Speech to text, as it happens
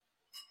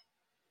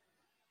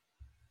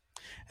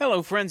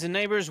Hello, friends and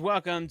neighbors.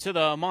 Welcome to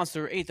the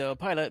Monster Ate the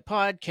Pilot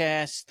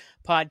podcast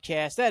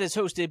that is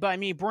hosted by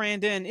me,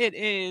 Brandon. It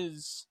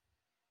is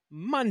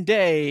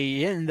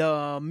Monday in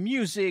the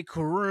music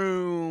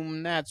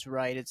room. That's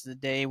right. It's the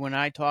day when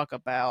I talk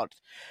about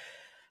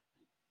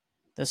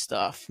the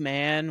stuff,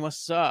 man.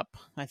 What's up?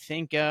 I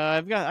think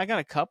I got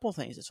a couple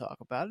things to talk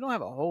about. I don't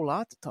have a whole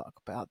lot to talk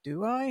about,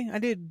 do I? I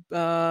did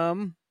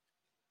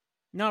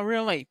not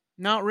really.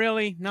 Not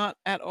really. Not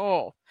at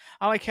all.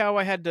 I like how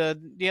I had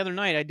the other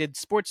night I did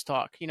sports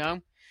talk,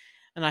 and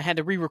I had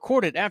to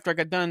re-record it after I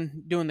got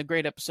done doing the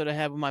great episode I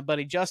had with my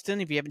buddy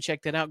Justin. If you haven't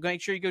checked that out,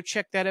 make sure you go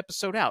check that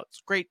episode out.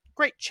 It's great,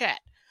 great chat.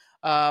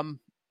 Um,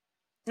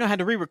 I had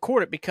to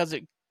re-record it because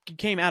it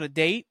came out of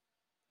date,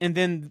 and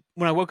then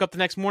when I woke up the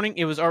next morning,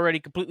 it was already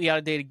completely out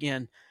of date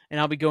again. And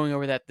I'll be going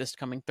over that this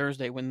coming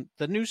Thursday when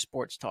the new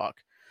sports talk,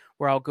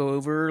 where I'll go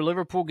over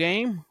Liverpool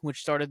game,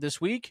 which started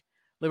this week,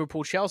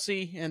 Liverpool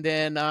Chelsea, and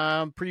then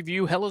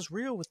preview Hell is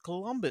Real with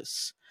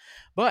Columbus.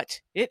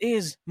 But it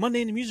is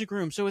Monday in the music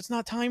room, so it's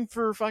not time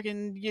for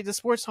fucking the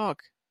sports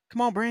talk. Come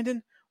on,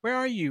 Brandon, where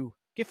are you?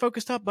 Get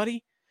focused up,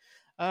 buddy.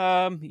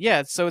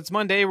 Yeah, so it's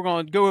Monday. We're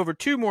going to go over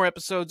two more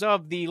episodes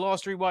of the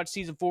Lost Rewatch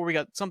Season 4. We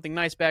got Something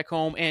Nice Back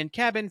Home and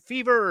Cabin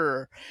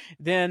Fever.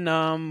 Then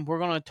we're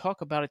going to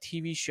talk about a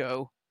TV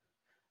show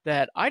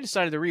that I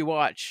decided to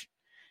rewatch.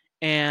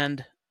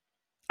 And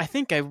I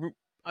think I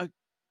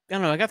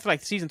don't know, I got to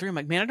like season 3. I'm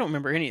like, man, I don't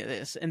remember any of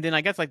this. And then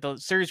I got to like the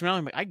series finale.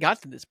 I'm like, I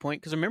got to this point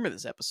because I remember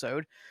this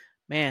episode.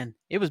 Man,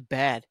 it was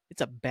bad.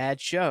 It's a bad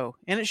show.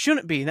 And it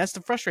shouldn't be. That's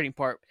the frustrating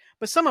part.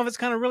 But some of it's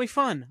kind of really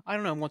fun. I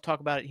don't know. I'm going to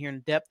talk about it here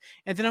in depth.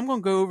 And then I'm going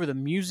to go over the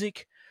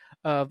music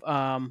of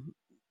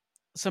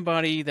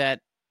somebody that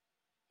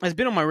has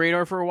been on my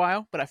radar for a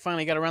while, but I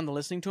finally got around to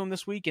listening to him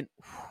this week. And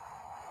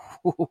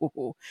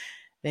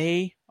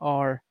they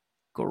are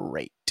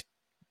great.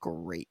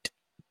 Great.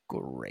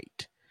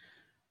 Great.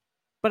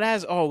 But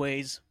as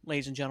always,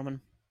 ladies and gentlemen,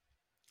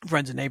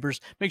 friends and neighbors,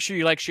 make sure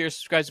you like, share,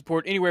 subscribe,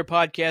 support anywhere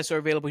podcasts are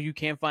available. You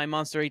can find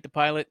Monster Ate the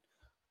Pilot.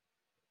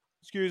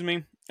 Excuse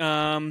me.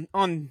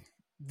 On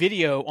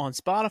video on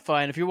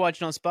Spotify, and if you're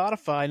watching on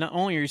Spotify, not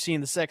only are you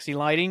seeing the sexy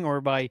lighting, or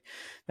by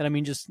that I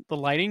mean just the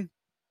lighting,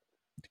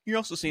 you're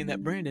also seeing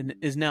that Brandon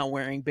is now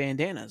wearing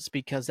bandanas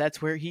because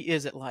that's where he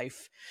is at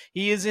life.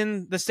 He is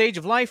in the stage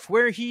of life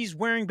where he's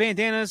wearing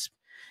bandanas,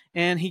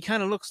 and he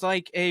kind of looks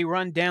like a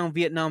run-down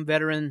Vietnam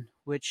veteran,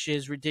 which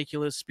is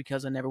ridiculous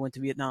because I never went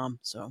to Vietnam,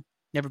 so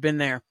never been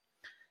there.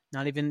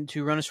 Not even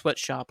to run a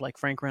sweatshop like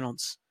Frank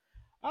Reynolds.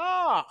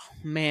 Oh,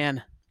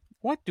 man.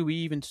 What do we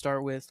even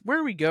start with? Where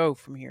do we go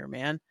from here,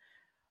 man?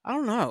 I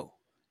don't know.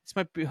 This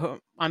might be.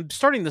 I'm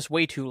starting this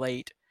way too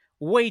late.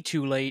 Way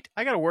too late.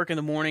 I got to work in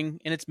the morning,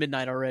 and it's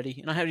midnight already,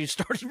 and I haven't even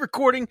started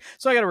recording.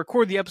 So I got to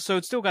record the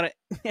episode. Still got to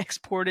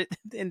export it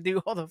and do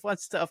all the fun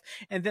stuff,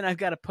 and then I've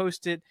got to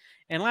post it.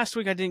 And last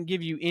week I didn't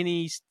give you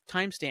any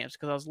timestamps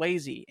because I was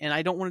lazy, and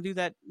I don't want to do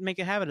that. Make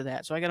a habit of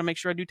that. So I got to make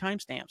sure I do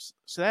timestamps.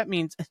 So that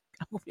means I'm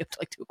gonna be up to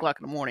like 2 o'clock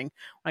in the morning.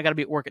 I got to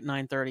be at work at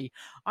 9:30.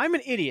 I'm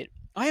an idiot.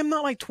 I am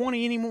not like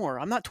 20 anymore.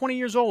 I'm not 20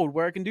 years old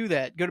where I can do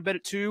that. Go to bed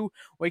at 2,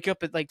 wake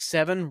up at like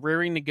 7,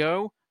 rearing to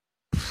go.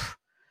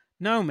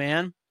 No,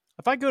 man.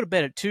 If I go to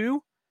bed at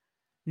 2,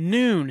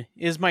 noon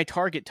is my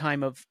target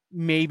time of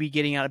maybe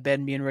getting out of bed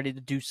and being ready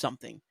to do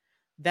something.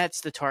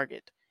 That's the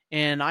target.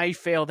 And I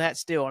fail that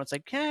still. And it's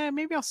like,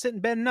 maybe I'll sit in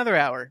bed another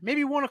hour.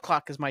 Maybe 1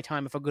 o'clock is my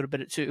time if I go to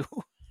bed at 2.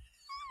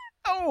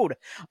 Old.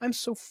 I'm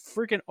so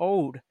freaking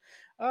old.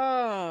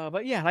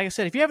 But yeah, like I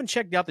said, if you haven't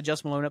checked out the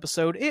Just Malone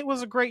episode, it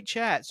was a great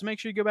chat. So make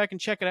sure you go back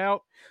and check it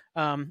out.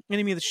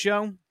 Enemy of the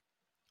show.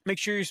 Make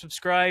sure you're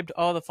subscribed,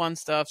 all the fun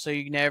stuff, so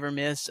you never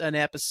miss an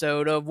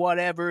episode of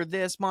whatever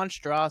this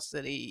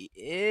monstrosity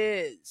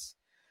is.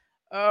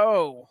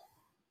 Oh,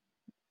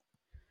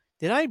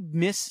 did I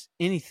miss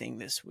anything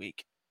this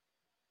week?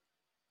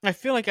 I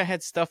feel like I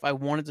had stuff I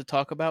wanted to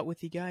talk about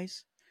with you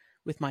guys,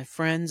 with my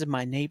friends and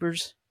my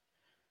neighbors,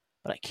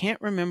 but I can't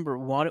remember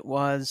what it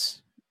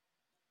was.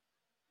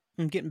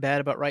 I'm getting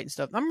bad about writing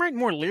stuff. I'm writing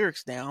more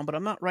lyrics down, but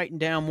I'm not writing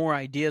down more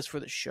ideas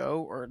for the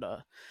show or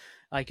the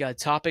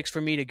topics for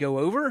me to go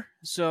over.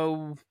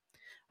 So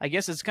I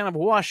guess it's kind of a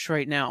wash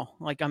right now.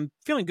 Like, I'm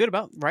feeling good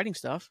about writing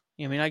stuff.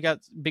 I mean, I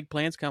got big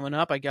plans coming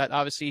up. I got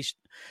obviously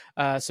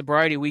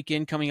sobriety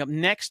weekend coming up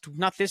next,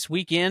 not this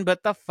weekend,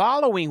 but the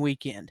following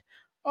weekend.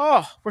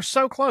 Oh, we're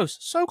so close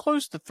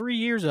to 3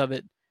 years of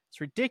it.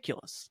 It's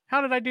ridiculous. How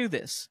did I do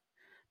this?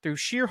 Through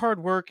sheer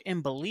hard work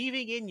and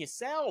believing in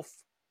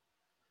yourself.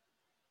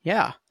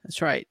 Yeah,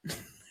 that's right.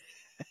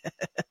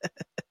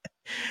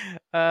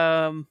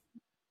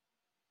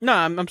 No,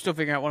 I'm still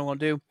figuring out what I want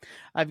to do.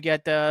 I've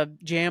got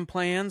jam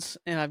plans,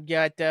 and I've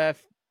got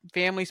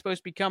family supposed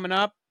to be coming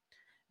up.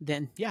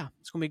 Then, yeah,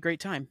 it's going to be a great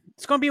time.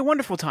 It's going to be a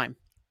wonderful time.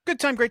 Good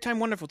time, great time,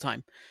 wonderful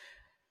time.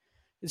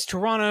 It's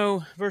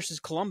Toronto versus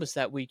Columbus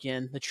that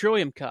weekend, the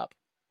Trillium Cup.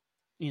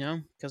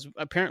 Because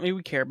apparently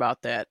we care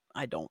about that.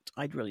 I don't.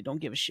 I really don't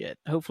give a shit.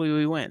 Hopefully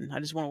we win. I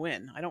just want to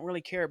win. I don't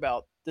really care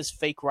about this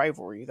fake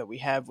rivalry that we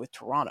have with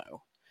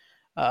Toronto.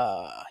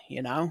 I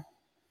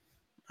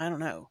don't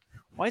know.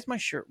 Why is my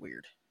shirt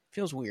weird?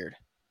 Feels weird.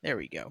 There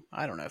we go.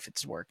 I don't know if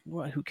it's working.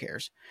 Well, who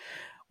cares?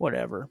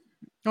 Whatever.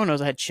 No one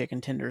knows I had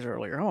chicken tenders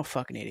earlier. I'm a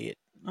fucking idiot.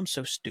 I'm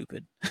so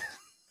stupid.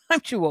 I'm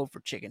too old for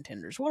chicken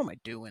tenders. What am I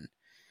doing?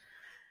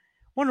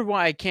 Wonder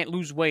why I can't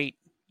lose weight.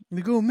 I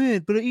go,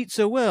 man, but I eat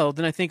so well.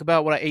 Then I think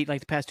about what I ate like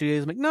the past 2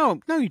 days. I'm like, no,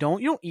 you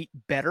don't. You don't eat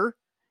better.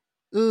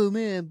 Oh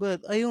man,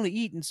 but I only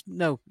eat in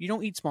no. You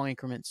don't eat small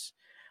increments.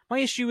 My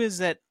issue is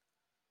that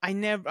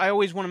I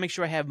always want to make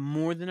sure I have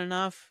more than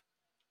enough,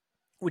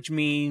 which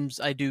means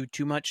I do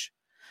too much.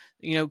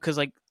 Because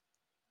like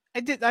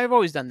I've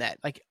always done that.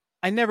 Like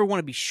I never want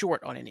to be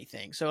short on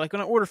anything. So like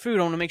when I order food,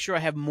 I want to make sure I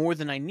have more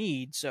than I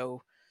need.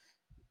 So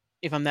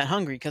if I'm that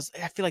hungry, because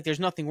I feel like there's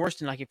nothing worse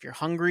than like if you're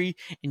hungry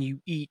and you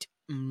eat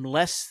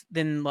less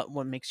than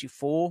what makes you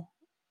full.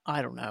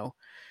 I don't know.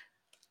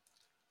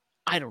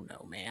 I don't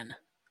know, man.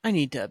 I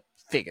need to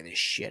figure this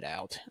shit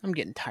out. I'm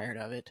getting tired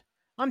of it.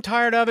 I'm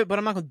tired of it, but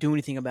I'm not going to do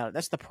anything about it.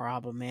 That's the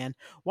problem, man.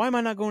 Why am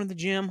I not going to the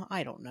gym?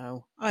 I don't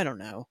know.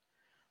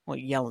 I'll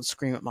yell and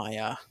scream at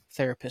my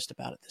therapist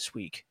about it this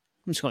week.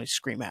 I'm just going to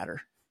scream at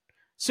her.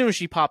 As soon as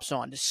she pops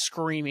on, just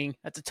screaming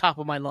at the top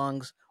of my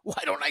lungs,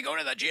 why don't I go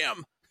to the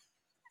gym?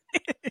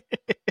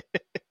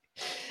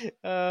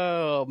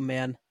 Oh,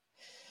 man.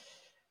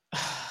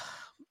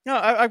 No,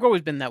 I've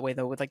always been that way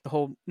though. With like the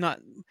whole not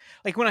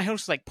like when I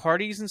host like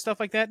parties and stuff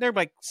like that, there are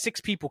like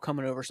 6 people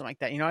coming over, something like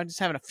that. I'm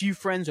just having a few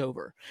friends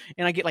over,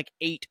 and I get like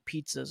 8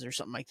 pizzas or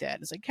something like that.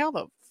 It's like how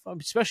the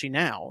especially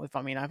now if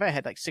I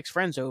had like 6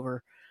 friends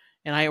over,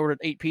 and I ordered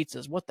 8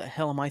 pizzas. What the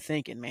hell am I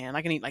thinking, man?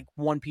 I can eat like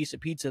one piece of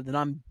pizza, then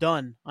I'm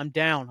done. I'm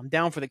down. I'm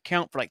down for the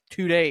count for like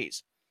 2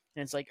 days,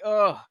 and it's like,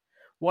 oh,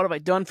 what have I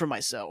done for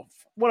myself?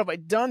 What have I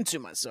done to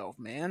myself,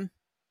 man?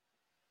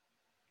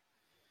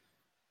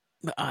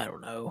 But I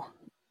don't know.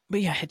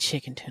 But yeah, I had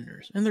chicken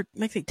tenders, and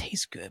they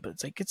taste good, but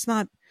it's like it's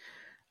not.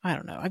 I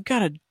don't know. I've got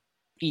to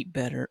eat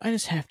better. I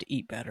just have to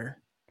eat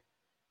better.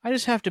 I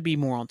just have to be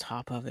more on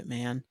top of it,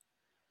 man.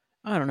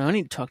 I don't know. I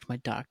need to talk to my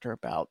doctor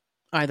about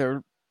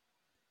either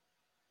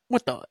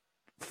what the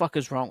fuck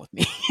is wrong with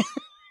me.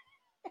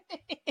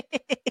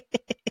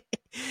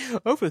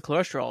 Hopefully,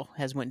 cholesterol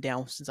has went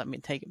down since I've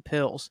been taking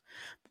pills.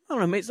 I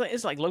don't know.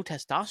 It's like low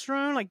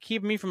testosterone, like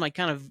keeping me from like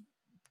kind of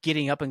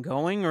getting up and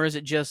going, or is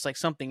it just like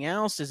something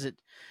else? Is it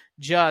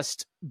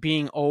just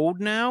being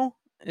old now?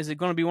 Is it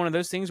going to be one of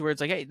those things where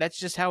it's like, hey, that's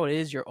just how it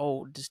is. You're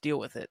old. Just deal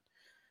with it.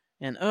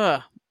 And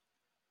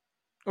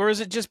or is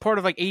it just part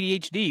of like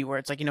ADHD where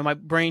it's like my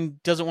brain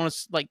doesn't want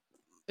to like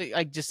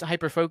I just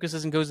hyper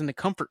focuses and goes into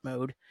comfort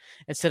mode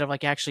instead of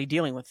like actually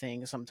dealing with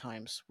things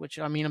sometimes. Which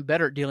I'm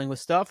better at dealing with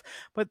stuff,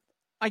 but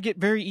I get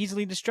very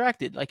easily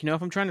distracted. Like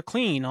if I'm trying to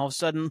clean, all of a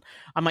sudden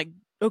I'm like,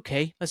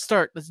 okay, let's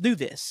do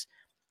this.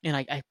 And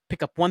I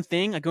pick up one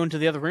thing, I go into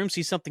the other room,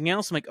 see something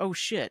else. I'm like, oh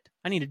shit,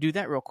 I need to do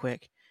that real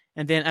quick.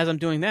 And then as I'm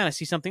doing that, I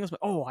see something else. I'm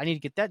like, oh, I need to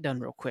get that done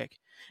real quick.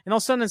 And all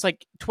of a sudden, it's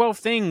like 12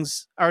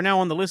 things are now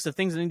on the list of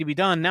things that need to be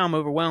done. Now I'm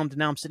overwhelmed, and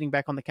now I'm sitting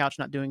back on the couch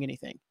not doing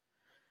anything.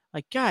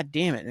 Like, god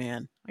damn it,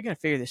 man! I gotta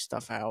figure this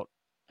stuff out.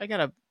 I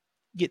gotta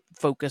get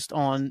focused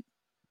on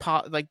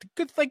like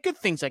good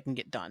things I can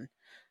get done,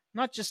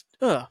 not just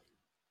oh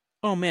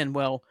man.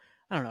 Well,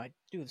 I don't know. I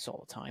do this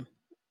all the time.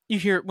 You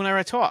hear it whenever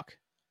I talk.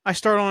 I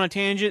start on a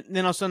tangent, and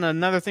then all of a sudden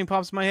another thing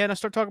pops in my head, and I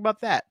start talking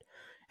about that.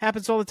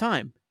 Happens all the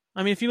time.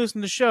 I mean, if you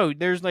listen to the show,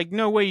 there's like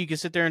no way you can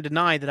sit there and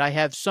deny that I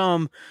have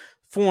some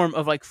form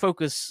of like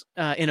focus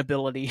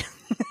inability.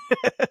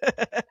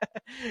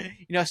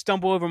 I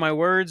stumble over my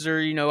words,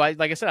 or like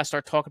I said, I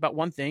start talking about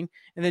one thing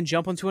and then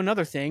jump into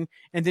another thing,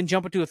 and then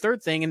jump into a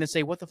third thing, and then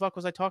say, "What the fuck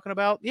was I talking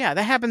about?" Yeah,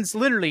 that happens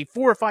literally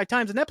 4 or 5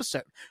 times an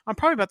episode. I'm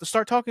probably about to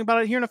start talking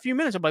about it here in a few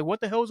minutes. I'm like,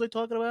 "What the hell was I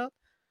talking about?"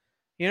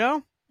 You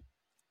know?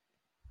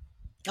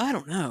 I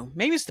don't know.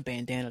 Maybe it's the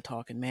bandana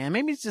talking, man.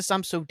 Maybe it's just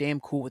I'm so damn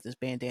cool with this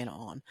bandana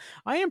on.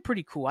 I am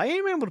pretty cool. I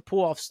am able to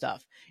pull off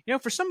stuff.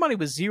 For somebody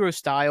with zero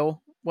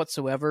style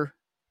whatsoever,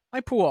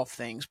 I pull off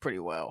things pretty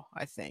well,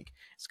 I think.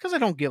 It's because I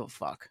don't give a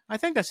fuck. I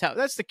think that's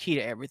the key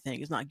to everything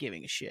is not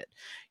giving a shit.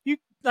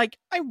 I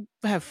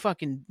have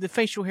fucking the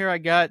facial hair I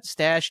got,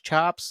 stash,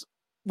 chops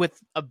with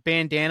a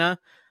bandana.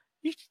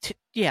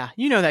 Yeah,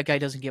 that guy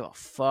doesn't give a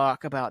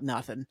fuck about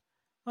nothing.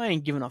 I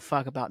ain't giving a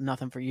fuck about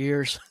nothing for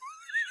years.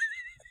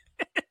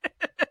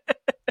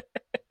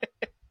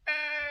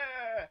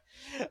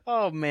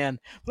 Oh man,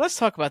 let's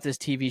talk about this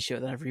TV show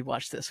that I've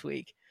rewatched this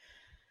week.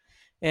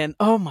 And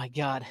oh my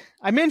god,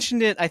 I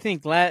mentioned it I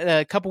think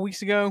a couple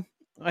weeks ago.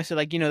 I said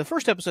the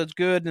first episode's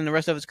good, and the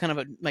rest of it's kind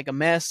of like a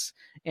mess.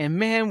 And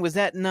man, was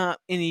that not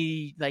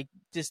any like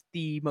just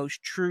the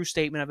most true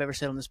statement I've ever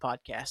said on this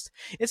podcast?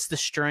 It's The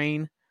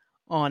Strain.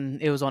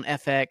 It was on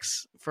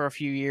FX for a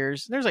few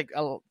years. There's it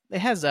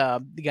has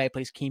the guy who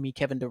plays Kimi,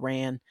 Kevin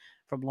Durant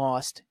from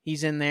Lost.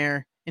 He's in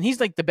there. And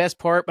he's like the best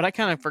part, but I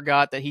kind of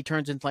forgot that he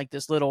turns into like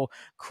this little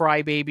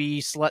crybaby,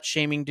 slut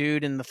shaming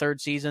dude in the 3rd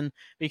season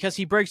because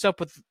he breaks up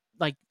with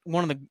like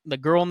one of the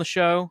girl on the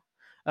show,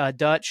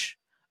 Dutch,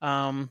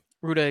 Ruta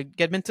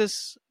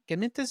Gedmintis.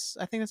 Gamentis,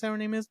 I think that's how her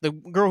name is. The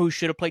girl who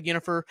should have played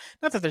Yennefer.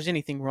 Not that there's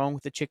anything wrong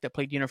with the chick that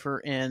played Yennefer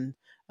in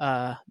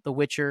The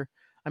Witcher.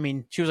 I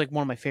mean, she was like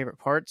one of my favorite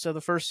parts of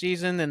the first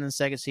season, and the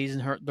second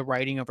season, the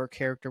writing of her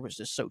character was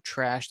just so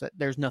trash that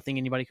there's nothing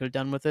anybody could have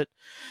done with it.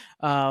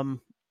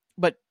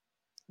 But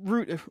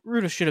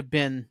Ruta should have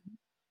been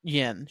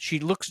Yen. She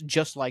looks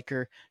just like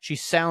her. She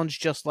sounds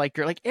just like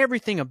her. Like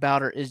everything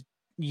about her is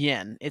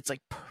Yen. It's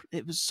like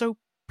it was so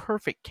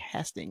perfect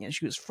casting, and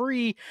she was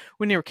free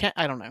when they were.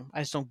 I don't know.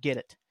 I just don't get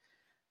it.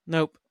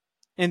 Nope.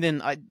 And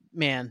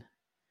then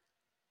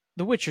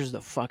The Witcher's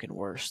the fucking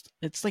worst.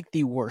 It's like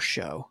the worst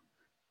show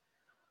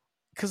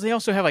because they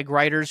also have like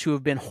writers who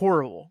have been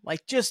horrible,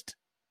 like just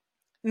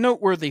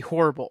noteworthy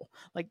horrible.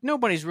 Like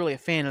nobody's really a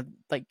fan of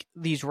like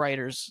these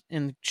writers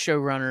and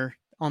showrunner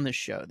on this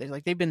show.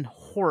 They've been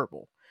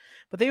horrible,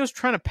 but they was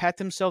trying to pat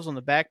themselves on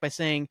the back by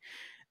saying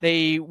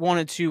they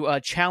wanted to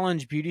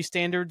challenge beauty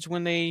standards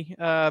when they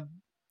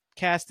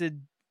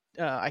casted.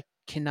 I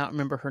cannot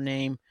remember her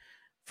name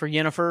for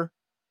Yennefer,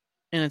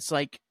 and it's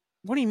like,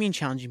 what do you mean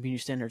challenging beauty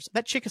standards?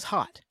 That chick is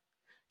hot.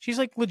 She's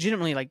like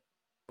legitimately like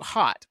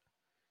hot.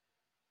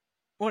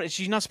 What?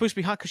 She's not supposed to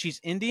be hot because she's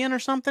Indian or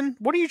something?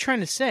 What are you trying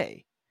to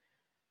say?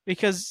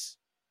 Because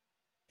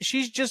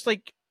she's just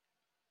like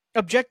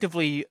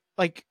objectively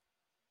like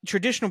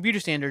traditional beauty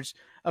standards,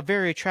 a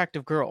very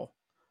attractive girl.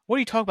 What are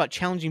you talking about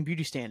challenging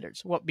beauty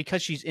standards? What,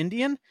 because she's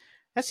Indian?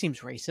 That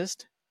seems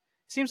racist.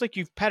 Seems like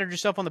you've patted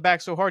yourself on the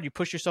back so hard you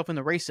push yourself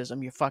into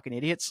racism, you fucking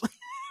idiots.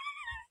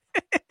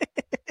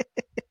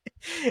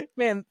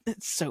 Man,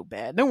 it's so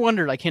bad. No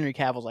wonder like Henry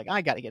Cavill's like,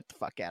 I gotta get the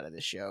fuck out of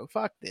this show.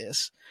 Fuck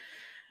this.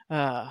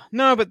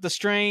 No, but The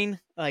Strain,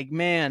 like,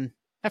 man,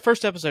 that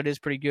first episode is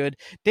pretty good.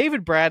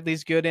 David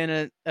Bradley's good in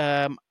it.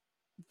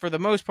 For the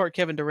most part,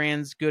 Kevin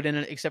Durand's good in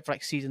it, except for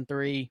like season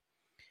 3.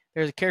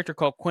 There's a character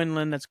called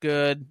Quinlan that's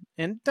good,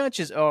 and Dutch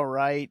is all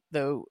right,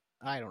 though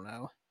I don't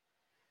know.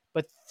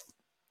 But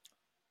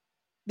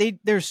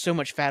there's so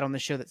much fat on the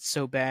show that's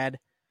so bad.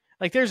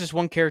 Like there's this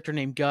one character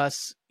named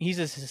Gus. He's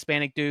this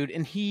Hispanic dude,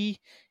 and he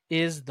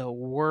is the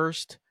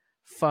worst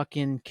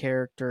fucking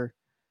character.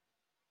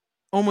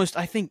 Almost,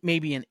 I think,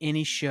 maybe in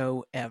any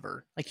show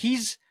ever. Like he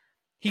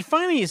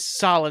finally is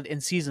solid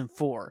in season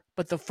 4,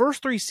 but the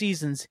first 3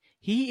 seasons,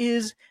 he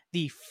is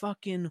the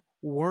fucking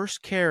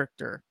worst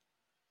character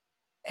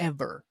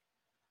ever.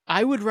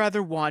 I would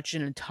rather watch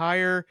an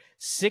entire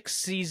 6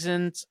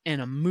 seasons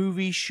and a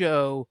movie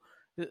show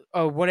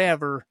or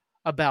whatever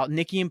about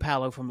Nikki and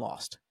Paolo from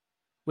Lost.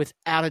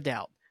 Without a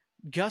doubt.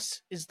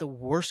 Gus is the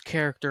worst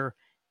character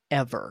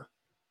ever.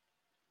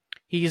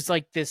 He's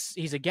like this,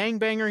 he's a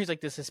gangbanger. He's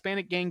like this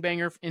Hispanic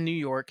gangbanger in New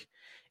York.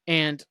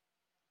 And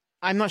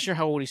I'm not sure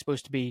how old he's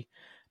supposed to be,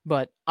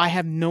 but I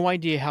have no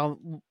idea how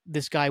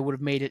this guy would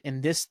have made it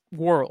in this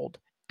world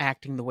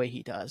acting the way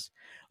he does.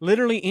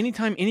 Literally,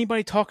 anytime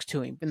anybody talks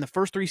to him in the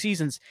first 3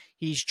 seasons,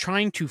 he's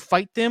trying to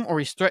fight them or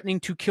he's threatening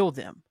to kill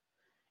them.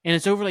 And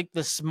it's over like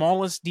the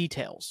smallest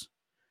details.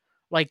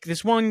 Like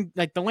this one,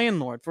 like the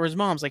landlord for his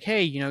mom's like,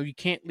 hey, you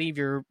can't leave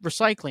your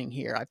recycling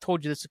here. I've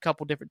told you this a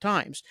couple different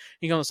times.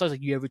 He goes on the side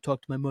like, you ever talk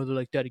to my mother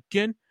like that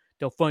again?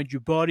 They'll find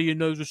your body in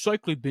those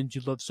recycling bins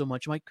you love so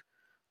much. I'm like,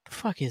 the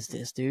fuck is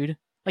this, dude?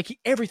 Like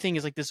everything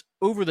is like this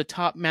over the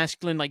top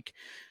masculine, like,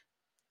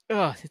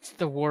 ugh, it's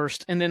the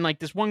worst. And then like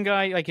this one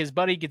guy, like his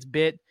buddy gets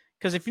bit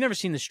because if you've never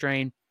seen The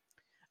Strain,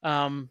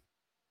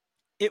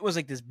 it was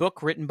like this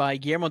book written by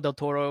Guillermo del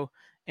Toro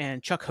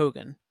and Chuck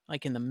Hogan,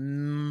 like in the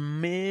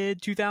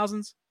mid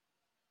 2000s,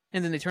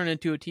 and then they turned it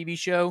into a TV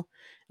show.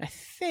 I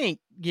think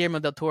Guillermo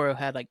del Toro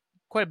had like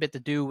quite a bit to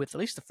do with at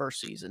least the first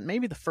season,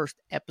 maybe the first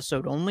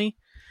episode only,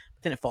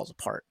 but then it falls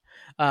apart.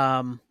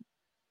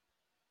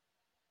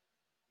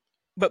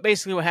 But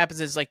basically what happens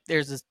is like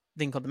there's this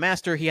thing called the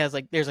Master. He has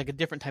like there's like a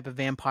different type of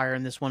vampire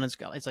in this one.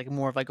 It's like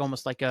more of like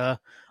almost like a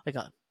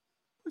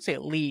let's say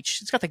a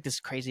leech. It's got like this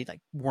crazy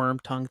like worm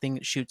tongue thing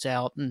that shoots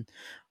out and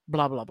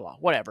blah blah blah.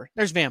 Whatever.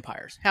 There's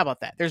vampires. How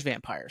about that? There's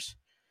vampires.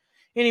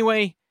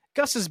 Anyway,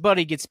 Gus's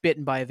buddy gets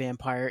bitten by a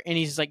vampire and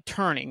he's like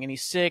turning and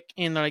he's sick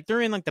and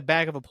they're in like the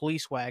back of a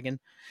police wagon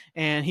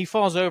and he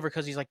falls over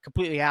because he's like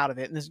completely out of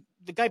it. And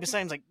the guy beside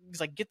him's like, he's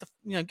like,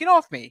 get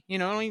off me.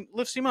 And he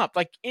lifts him up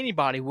like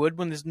anybody would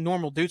when this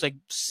normal dude's like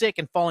sick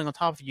and falling on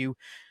top of you.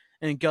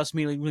 And Gus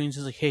immediately leans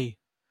and is like, hey,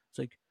 it's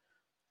like,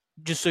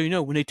 just so you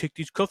know, when they take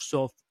these cuffs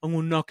off, I'm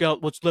going to knock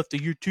out what's left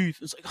of your teeth.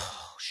 It's like,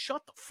 oh,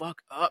 shut the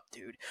fuck up,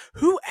 dude.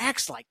 Who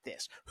acts like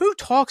this? Who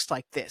talks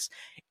like this?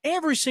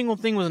 Every single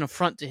thing was an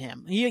affront to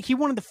him. He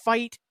wanted to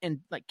fight and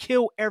like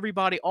kill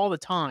everybody all the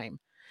time.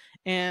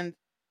 And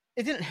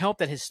it didn't help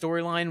that his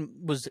storyline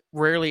was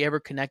rarely ever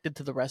connected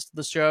to the rest of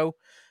the show.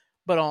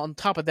 But on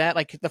top of that,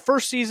 like the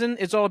first season,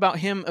 it's all about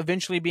him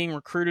eventually being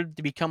recruited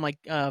to become like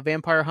a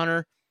vampire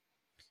hunter.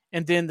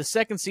 And then the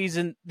second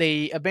season,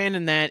 they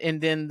abandon that, and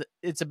then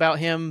it's about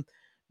him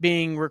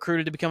being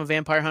recruited to become a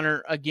vampire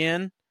hunter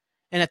again.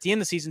 And at the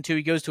end of season 2,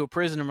 he goes to a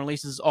prison and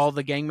releases all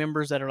the gang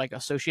members that are like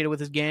associated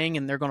with his gang,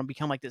 and they're going to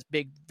become like this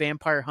big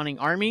vampire hunting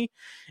army.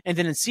 And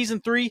then in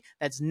season 3,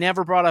 that's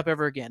never brought up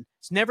ever again.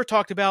 It's never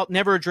talked about,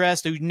 never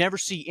addressed. You never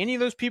see any of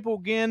those people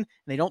again, and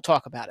they don't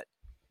talk about it.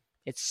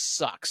 It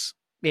sucks.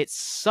 It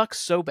sucks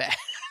so bad.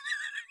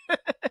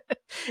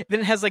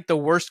 Then it has like the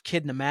worst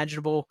kid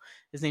imaginable.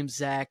 His name's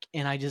Zach,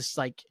 and I just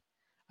like,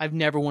 I've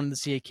never wanted to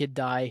see a kid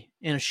die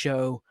in a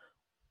show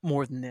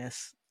more than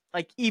this.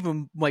 Like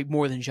even like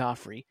more than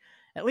Joffrey.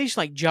 At least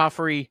like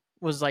Joffrey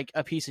was like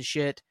a piece of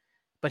shit,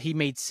 but he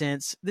made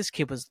sense. This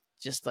kid was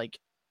just like,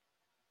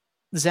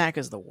 Zach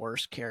is the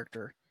worst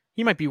character.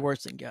 He might be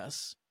worse than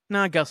Gus.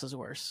 Nah, Gus is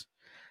worse.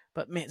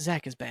 But man,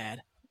 Zach is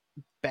bad.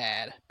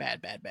 Bad.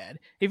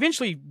 He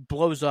eventually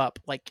blows up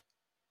like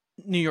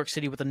New York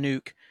City with a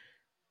nuke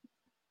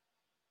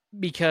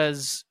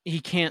because he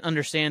can't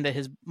understand that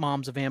his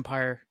mom's a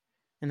vampire,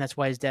 and that's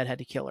why his dad had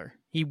to kill her.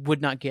 He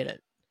would not get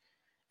it.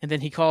 And then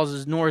he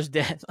calls Nora's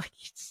dad. Like,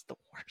 he's the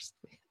worst.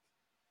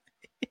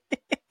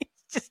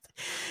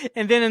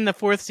 And then in the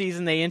 4th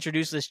season, they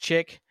introduce this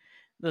chick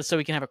so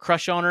he can have a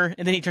crush on her.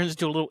 And then he turns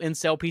into a little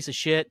incel piece of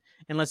shit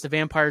and lets the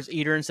vampires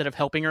eat her instead of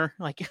helping her.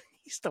 Like,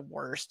 he's the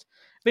worst.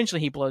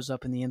 Eventually, he blows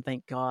up in the end,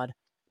 thank God.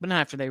 But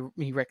not after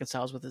he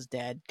reconciles with his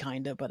dad,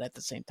 kind of. But at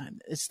the same time,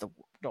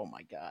 oh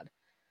my God.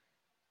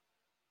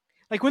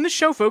 Like, when the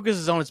show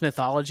focuses on its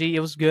mythology,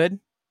 it was good.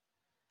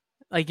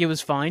 Like, it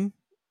was fine.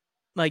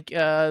 Like,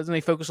 when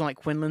they focus on,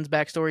 like, Quinlan's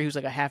backstory, who's,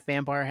 like, a half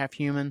vampire, half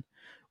human,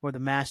 or the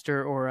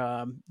Master,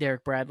 or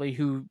Derek Bradley,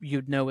 who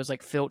you'd know as,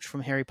 like, Filch from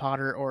Harry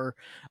Potter, or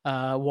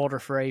Walder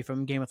Frey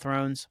from Game of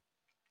Thrones.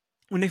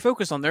 When they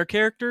focus on their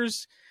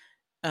characters,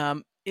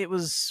 it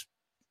was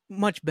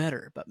much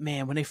better. But,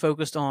 man, when they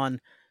focused on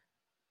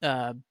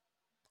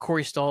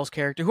Corey Stoll's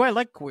character, who I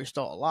like Corey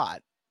Stoll a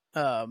lot,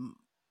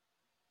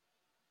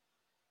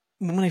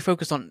 when they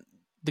focused on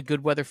the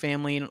Goodweather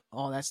family and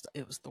all that stuff,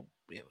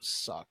 it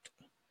sucked.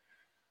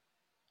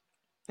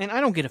 And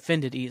I don't get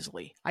offended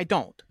easily. I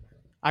don't.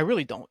 I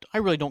really don't. I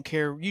really don't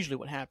care usually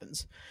what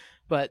happens.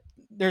 But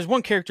there's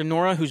one character,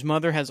 Nora, whose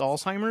mother has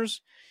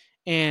Alzheimer's,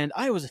 and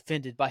I was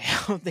offended by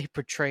how they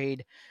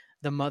portrayed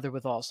the mother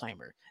with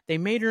Alzheimer's. They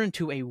made her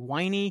into a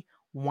whiny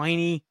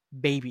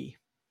baby.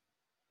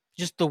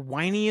 Just the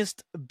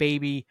whiniest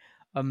baby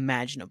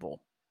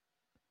imaginable.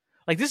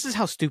 Like, this is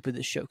how stupid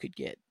this show could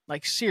get.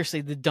 Like, seriously,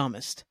 the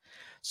dumbest.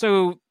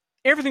 So,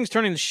 everything's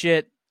turning to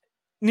shit.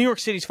 New York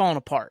City's falling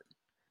apart.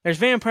 There's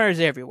vampires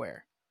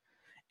everywhere.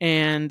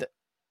 And,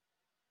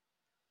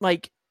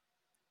 like,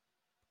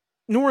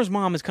 Nora's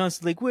mom is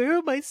constantly like, where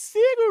are my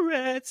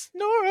cigarettes?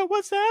 Nora,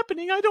 what's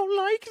happening? I don't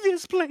like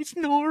this place,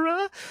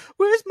 Nora.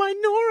 Where's my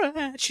Nora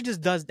at? She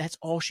just does, that's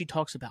all she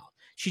talks about.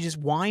 She just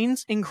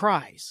whines and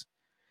cries.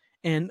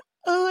 And,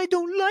 oh, I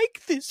don't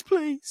like this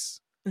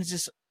place. And it's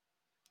just,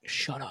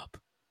 shut up.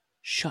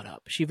 Shut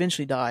up. She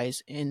eventually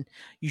dies, and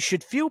you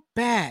should feel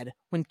bad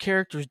when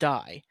characters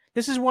die.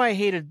 This is why I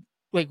hated,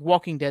 like,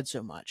 Walking Dead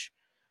so much.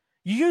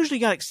 You usually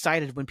got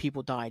excited when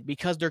people died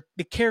because the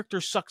character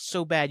sucked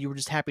so bad you were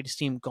just happy to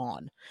see him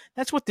gone.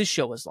 That's what this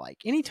show was like.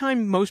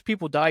 Anytime most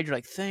people died, you're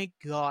like, thank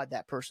God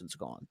that person's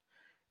gone.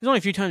 There's only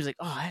a few times like,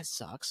 oh, that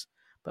sucks.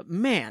 But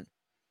man,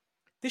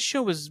 this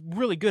show was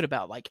really good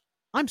about, like,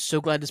 I'm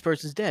so glad this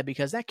person's dead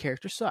because that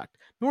character sucked.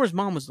 Nora's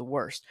mom was the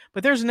worst.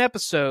 But there's an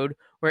episode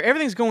where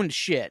everything's going to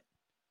shit.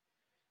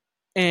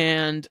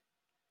 And,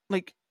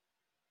 like,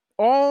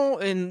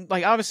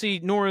 obviously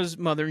Nora's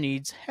mother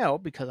needs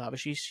help because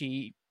obviously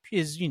she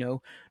is,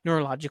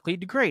 neurologically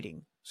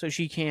degrading. So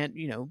she can't,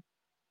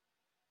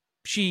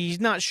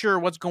 she's not sure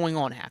what's going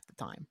on half the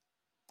time.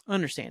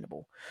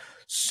 Understandable.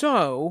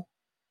 So,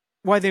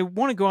 while they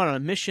want to go out on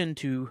a mission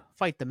to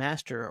fight the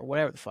Master or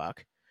whatever the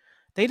fuck,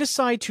 they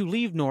decide to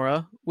leave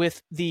Nora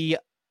with the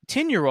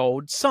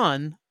 10-year-old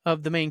son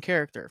of the main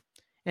character.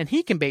 And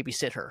he can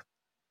babysit her.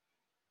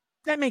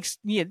 That makes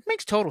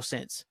total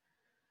sense.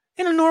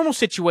 In a normal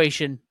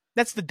situation,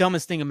 that's the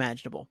dumbest thing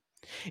imaginable.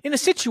 In a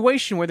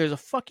situation where there's a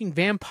fucking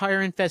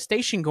vampire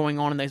infestation going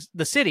on in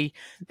the city,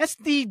 that's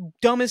the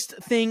dumbest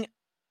thing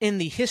in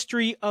the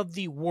history of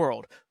the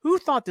world. Who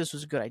thought this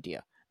was a good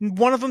idea?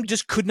 One of them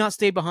just could not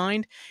stay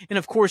behind. And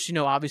of course,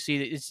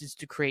 obviously it's just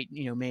to create,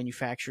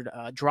 manufactured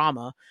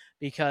drama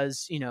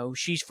because,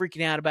 she's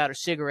freaking out about her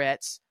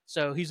cigarettes.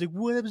 So he's like,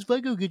 what happens if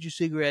I go get your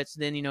cigarettes?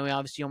 And then, he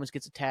obviously almost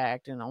gets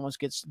attacked and almost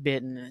gets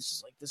bitten. And it's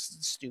just like, this is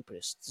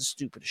the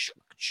stupidest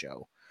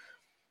show.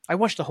 I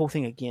watched the whole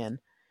thing again.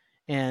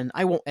 And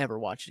I won't ever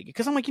watch it again.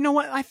 Because I'm like, you know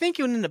what? I think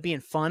it would end up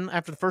being fun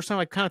after the first time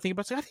I kind of think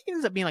about it. I think it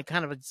ends up being like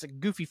kind of a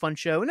goofy fun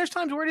show. And there's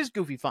times where it is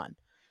goofy fun.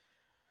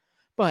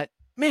 But,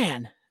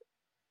 man,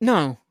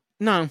 no.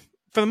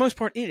 For the most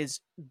part, it is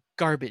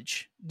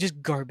garbage.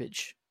 Just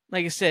garbage.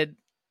 Like I said,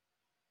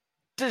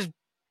 there's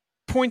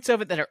points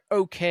of it that are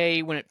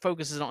okay when it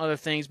focuses on other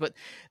things. But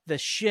the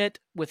shit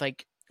with,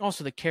 like,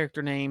 also the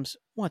character names,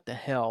 what the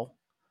hell?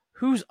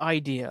 Whose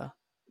idea?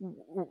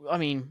 I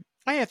mean,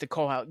 I have to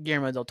call out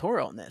Guillermo del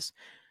Toro on this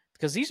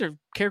because these are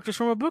characters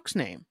from a book's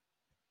name.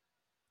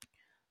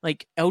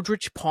 Like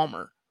Eldritch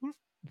Palmer.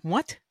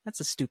 What? That's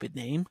a stupid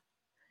name.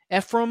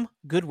 Ephraim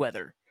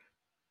Goodweather.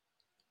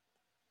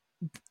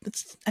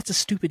 That's a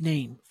stupid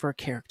name for a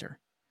character.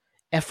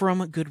 Ephraim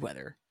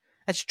Goodweather.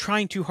 That's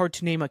trying too hard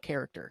to name a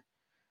character.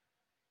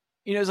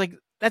 It's like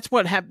that's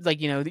what happens.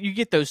 Like you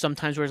get those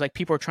sometimes where it's like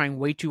people are trying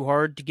way too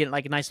hard to get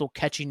like a nice little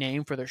catchy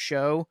name for their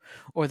show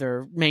or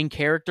their main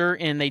character,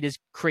 and they just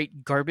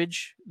create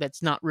garbage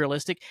that's not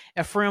realistic.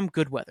 Ephraim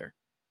Goodweather,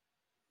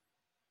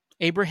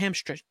 Abraham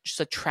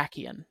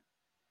Satrakian,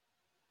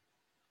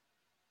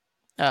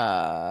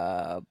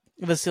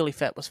 Vasily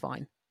Fett was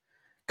fine.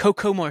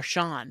 Coco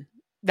Marchand,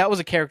 that was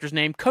a character's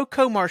name.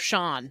 Coco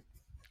Marchand.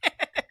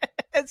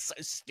 That's so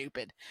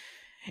stupid.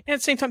 And at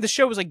the same time, the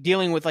show was like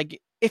dealing with like,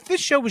 if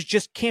this show was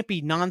just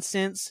campy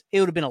nonsense,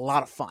 it would have been a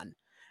lot of fun.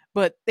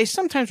 But they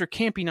sometimes were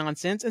campy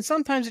nonsense, and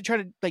sometimes it tried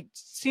to like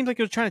seemed like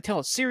it was trying to tell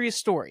a serious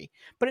story,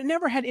 but it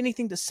never had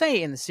anything to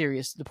say in the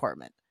serious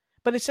department.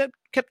 But it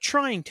kept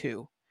trying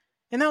to,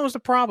 and that was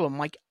the problem.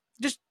 Like,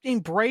 just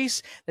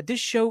embrace that this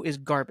show is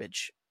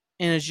garbage,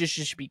 and it just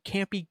should be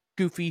campy,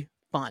 goofy,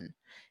 fun,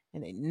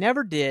 and they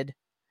never did.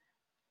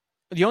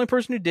 The only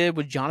person who did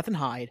was Jonathan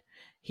Hyde.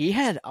 He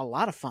had a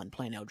lot of fun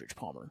playing Eldridge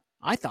Palmer.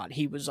 I thought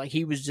he was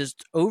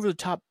just over the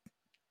top,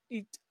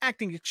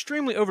 acting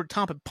extremely over the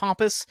top and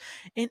pompous,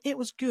 and it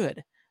was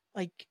good.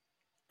 Like,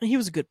 he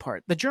was a good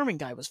part. The German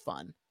guy was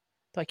fun,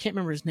 but I can't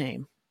remember his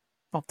name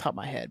off the top of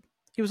my head.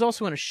 He was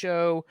also in a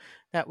show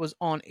that was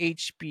on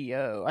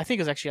HBO. I think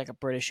it was actually like a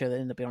British show that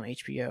ended up being on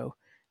HBO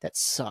that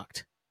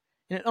sucked.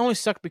 And it only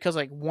sucked because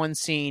like one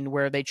scene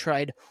where they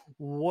tried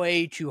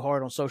way too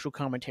hard on social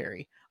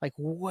commentary, like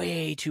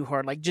way too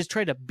hard, like just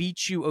tried to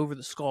beat you over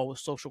the skull with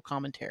social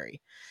commentary.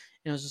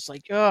 And it was just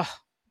like, ugh,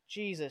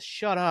 Jesus,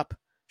 shut up.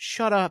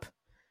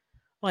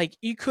 Like,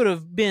 you could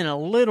have been a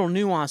little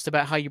nuanced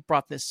about how you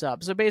brought this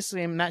up. So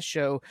basically, in that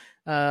show,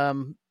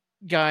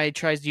 guy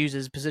tries to use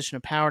his position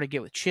of power to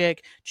get with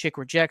Chick. Chick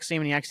rejects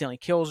him, and he accidentally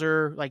kills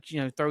her, like,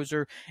 throws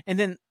her. And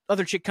then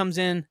other chick comes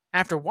in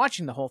after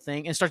watching the whole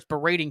thing and starts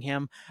berating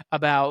him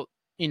about,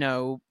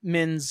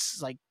 men's,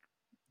 like,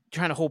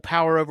 trying to hold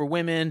power over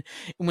women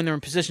when they're in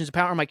positions of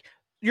power. I'm like,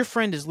 your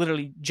friend has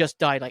literally just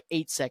died like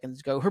 8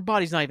 seconds ago. Her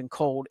body's not even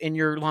cold, and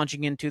you're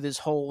launching into this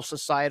whole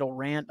societal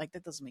rant. Like,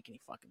 that doesn't make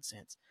any fucking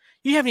sense.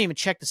 You haven't even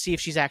checked to see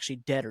if she's actually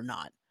dead or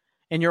not,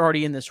 and you're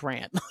already in this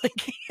rant.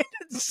 Like,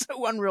 it's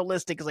so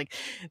unrealistic. It's like,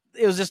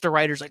 it was just the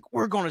writers like,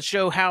 we're going to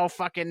show how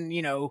fucking,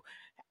 it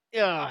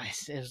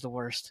was the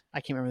worst. I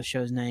can't remember the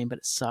show's name, but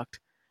it sucked.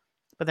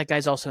 But that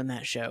guy's also in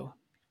that show.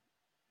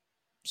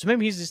 So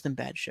maybe he's just in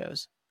bad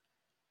shows.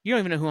 You don't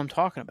even know who I'm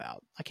talking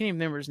about. I can't even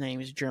remember his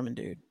name. He's a German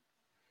dude.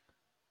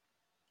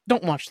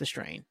 Don't watch The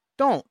Strain.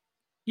 Don't.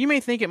 You may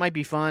think it might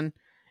be fun.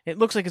 It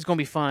looks like it's going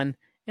to be fun,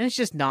 and it's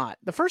just not.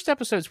 The first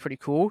episode's pretty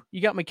cool.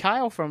 You got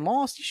Mikhail from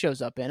Lost. He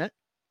shows up in it.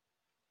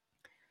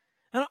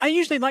 And I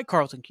usually like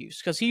Carlton Cuse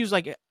because he was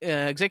like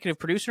executive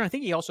producer. I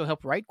think he also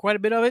helped write quite a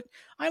bit of it.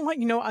 I like,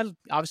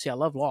 I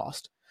love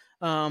Lost.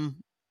 And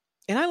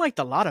I liked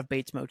a lot of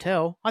Bates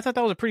Motel. I thought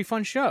that was a pretty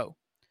fun show.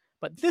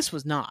 But this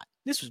was not.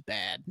 This was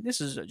bad.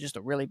 This is just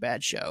a really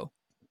bad show.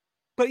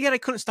 But yet I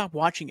couldn't stop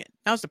watching it.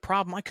 That was the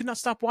problem. I could not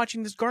stop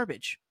watching this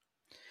garbage.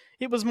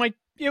 It was my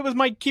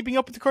Keeping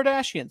Up with the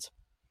Kardashians.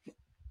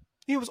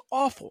 It was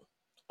awful.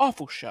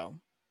 Awful show.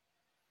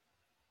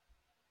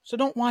 So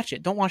don't watch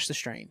it. Don't watch The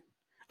Strain.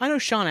 I know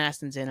Sean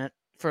Astin's in it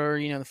for,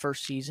 the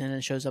first season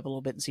and shows up a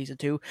little bit in season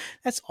 2.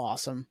 That's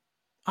awesome.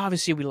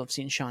 Obviously, we love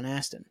seeing Sean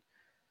Astin.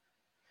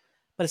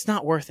 But it's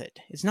not worth it.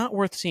 It's not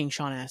worth seeing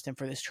Sean Astin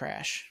for this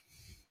trash.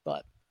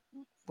 But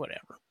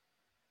whatever.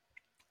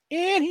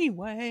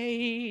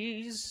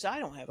 Anyways, I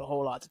don't have a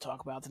whole lot to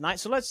talk about tonight,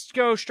 so let's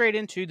go straight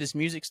into this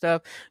music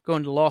stuff. Go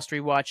into Lost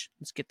Rewatch.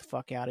 Let's get the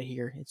fuck out of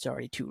here. It's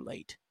already too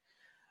late.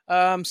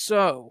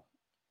 So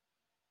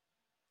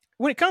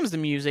when it comes to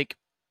music,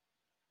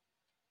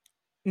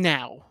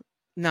 now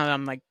that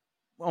I'm like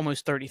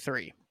almost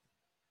 33,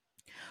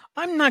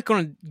 I'm not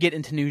going to get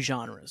into new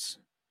genres.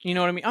 You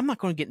know what I mean? I'm not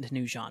going to get into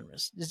new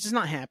genres. It's just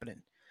not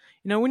happening.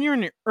 When you're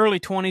in your early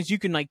 20s, you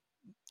can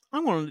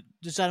I'm going to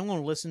decide I'm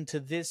going to listen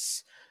to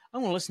this. I'm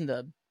going to listen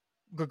to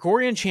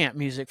Gregorian chant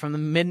music from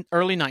the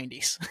early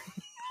 90s.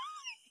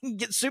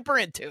 Get super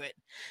into it.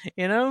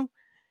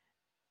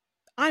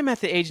 I'm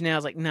at the age now, I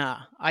was like, nah,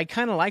 I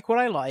kind of like what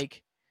I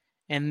like,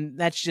 and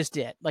that's just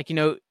it. Like,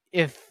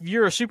 if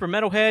you're a super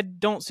metalhead,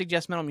 don't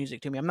suggest metal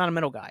music to me. I'm not a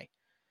metal guy.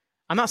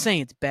 I'm not saying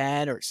it's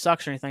bad or it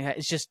sucks or anything like that.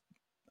 It's just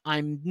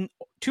I'm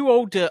too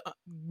old to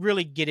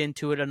really get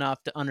into it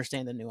enough to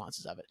understand the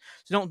nuances of it.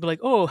 So don't be like,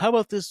 oh, how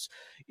about this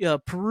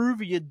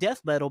Peruvian death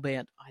metal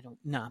band?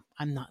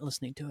 I'm not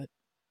listening to it.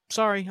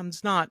 Sorry, I'm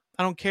just not.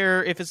 I don't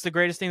care if it's the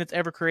greatest thing that's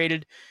ever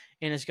created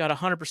and it's got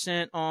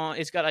 100% on,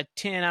 it's got a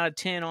 10 out of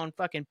 10 on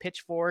fucking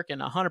Pitchfork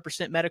and 100%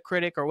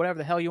 Metacritic or whatever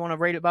the hell you want to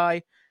rate it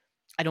by.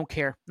 I don't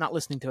care. Not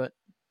listening to it.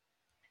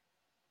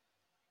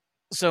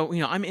 So,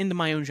 I'm into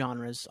my own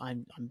genres.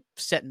 I'm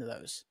set into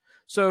those.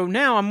 So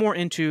now I'm more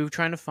into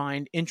trying to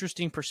find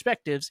interesting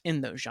perspectives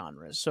in those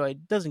genres, so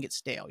it doesn't get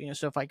stale.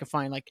 So if I can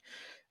find like,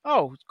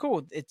 oh,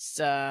 cool, it's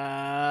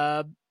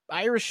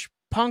Irish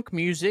punk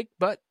music,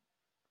 but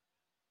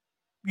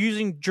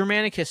using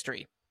Germanic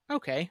history.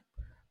 Okay.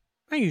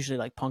 I usually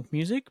like punk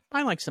music.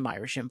 I like some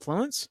Irish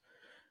influence.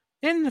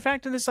 And the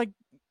fact that it's like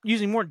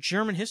using more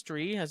German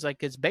history as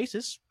like its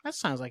basis, that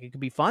sounds like it could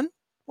be fun.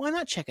 Why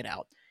not check it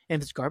out?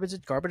 And if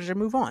it's garbage, I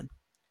move on.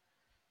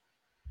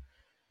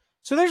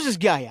 So there's this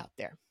guy out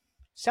there,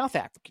 South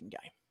African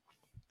guy.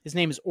 His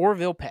name is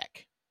Orville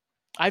Peck.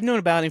 I've known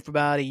about him for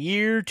about a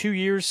year, 2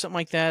 years, something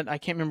like that. I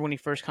can't remember when he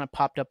first kind of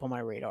popped up on my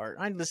radar.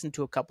 I listened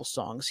to a couple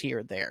songs here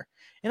or there,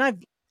 and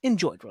I've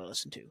enjoyed what I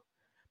listened to.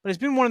 But it's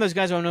been one of those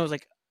guys I know is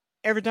like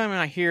every time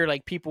I hear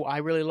like people I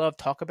really love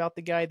talk about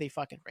the guy, they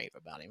fucking rave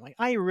about him. Like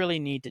I really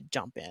need to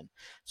jump in.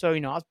 So I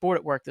was bored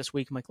at work this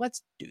week. I'm like,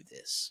 let's do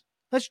this.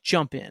 Let's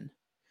jump in,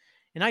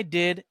 and I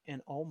did.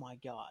 And oh my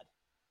god,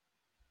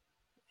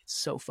 it's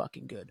so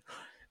fucking good.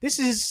 This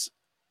is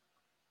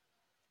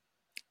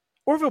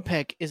Orville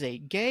Peck is a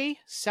gay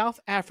South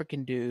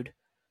African dude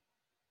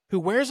who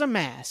wears a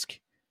mask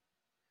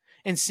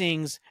and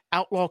sings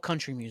outlaw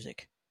country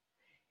music.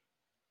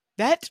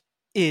 That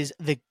is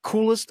the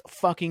coolest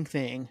fucking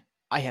thing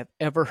I have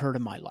ever heard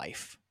in my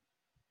life.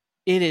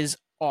 It is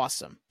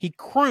awesome. He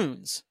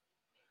croons.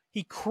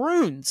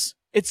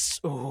 It's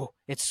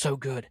so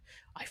good.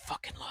 I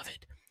fucking love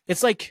it.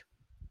 It's like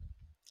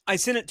I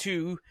sent it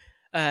to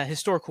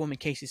historical woman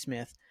Casey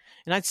Smith,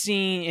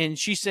 and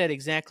she said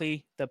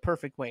exactly the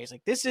perfect way. It's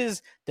like, this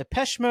is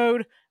Depeche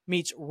Mode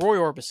meets Roy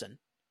Orbison.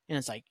 And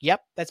it's like,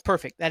 yep, that's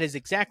perfect. That is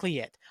exactly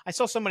it. I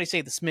saw somebody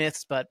say the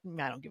Smiths, but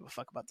I don't give a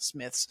fuck about the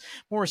Smiths.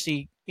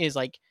 Morrissey is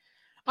like,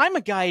 I'm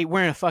a guy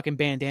wearing a fucking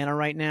bandana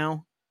right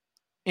now,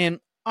 and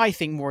I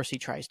think Morrissey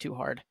tries too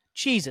hard.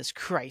 Jesus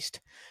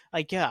Christ.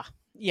 Like,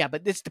 yeah,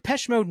 but it's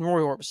Depeche Mode and Roy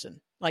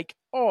Orbison. Like,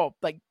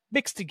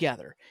 mixed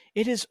together.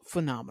 It is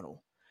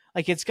phenomenal.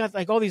 Like, it's got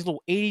like all these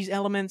little 80s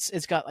elements.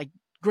 It's got like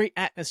great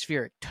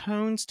atmospheric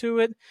tones to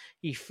it.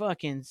 He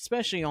fucking,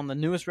 especially on the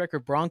newest record,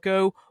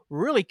 Bronco,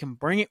 really can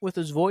bring it with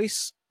his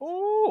voice.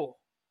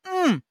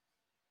 And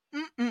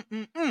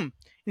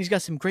he's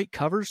got some great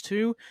covers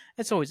too.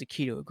 That's always a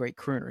key to a great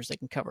crooner, is they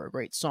can cover a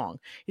great song.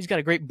 He's got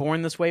a great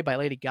Born This Way by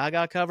Lady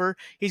Gaga cover.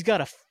 He's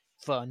got a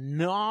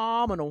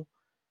phenomenal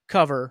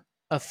cover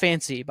of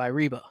Fancy by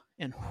Reba.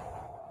 And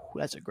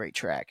that's a great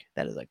track.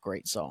 That is a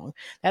great song.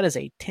 That is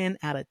a 10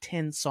 out of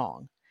 10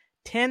 song.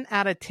 10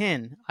 out of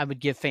 10 I would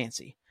give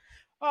Fancy.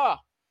 But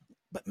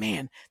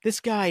man, this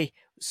guy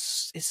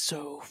is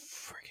so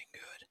freaking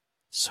good.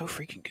 So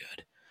freaking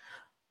good.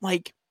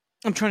 Like,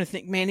 I'm trying to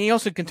think, man, he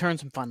also can turn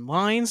some fun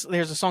lines.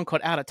 There's a song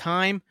called Out of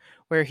Time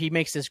where he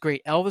makes this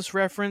great Elvis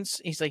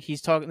reference.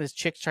 He's talking, this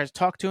chick tries to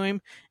talk to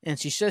him, and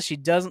she says she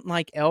doesn't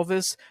like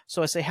Elvis.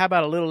 So I say, how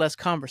about a little less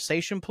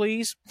conversation,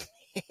 please?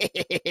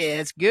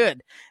 It's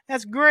good.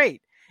 That's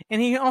great.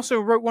 And he also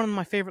wrote one of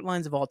my favorite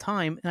lines of all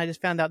time, and I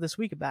just found out this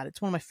week about it.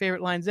 It's one of my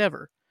favorite lines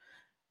ever.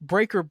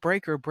 Breaker,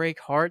 breaker, break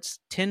hearts,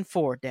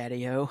 10-4,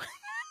 daddy-o.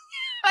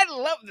 I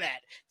love that.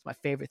 It's my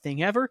favorite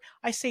thing ever.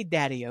 I say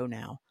daddy-o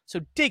now.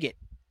 So dig it.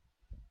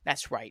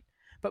 That's right.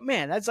 But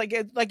man, that's like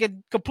a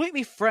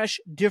completely fresh,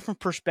 different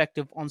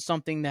perspective on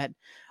something that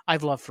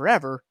I've loved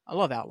forever. I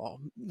love outlaw,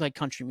 like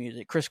country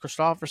music. Chris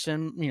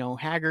Christopherson,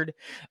 Haggard.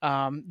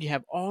 You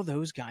have all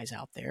those guys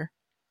out there.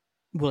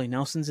 Willie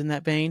Nelson's in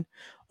that vein.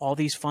 All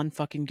these fun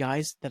fucking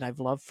guys that I've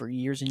loved for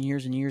years and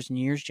years and years and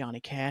years. Johnny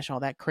Cash,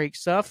 all that great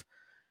stuff.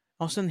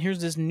 All of a sudden,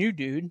 here's this new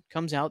dude,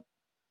 comes out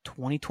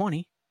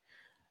 2020,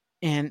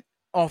 and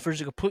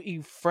offers a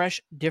completely fresh,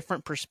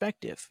 different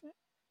perspective.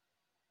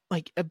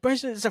 Like,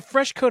 it's a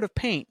fresh coat of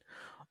paint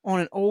on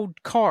an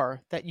old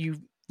car that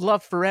you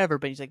love forever,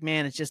 but he's like,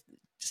 man, it's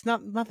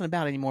not nothing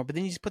about it anymore. But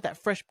then you just put that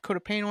fresh coat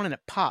of paint on and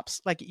it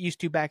pops like it used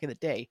to back in the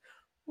day.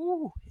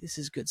 Ooh, this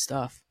is good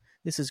stuff.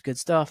 This is good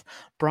stuff.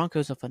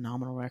 Bronco's a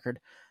phenomenal record.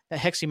 That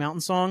Hexy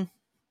Mountain song,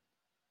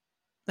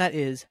 that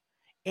is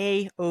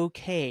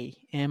A-OK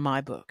in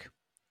my book.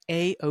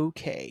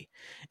 A-OK.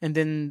 And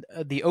then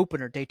the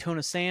opener,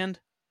 Daytona Sand.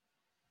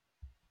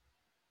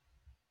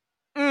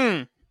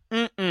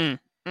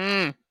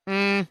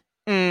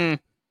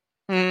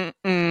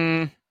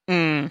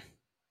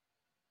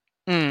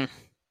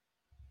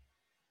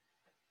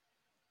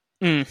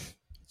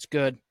 It's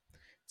good.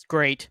 It's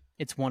great.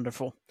 It's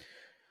wonderful.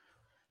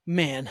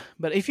 Man,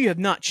 but if you have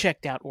not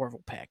checked out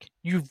Orville Peck,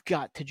 you've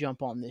got to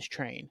jump on this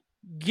train.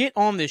 Get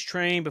on this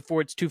train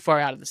before it's too far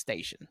out of the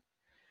station.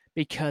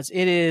 Because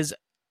it is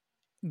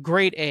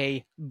grade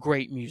A,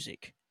 great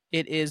music.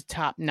 It is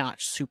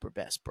top-notch, super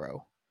best,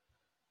 bro.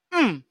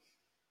 I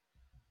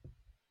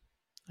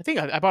think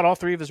I bought all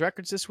 3 of his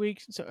records this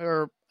week.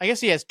 Or I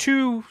guess he has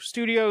 2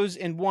 studios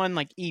and 1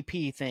 like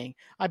EP thing.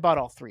 I bought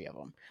all 3 of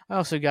them. I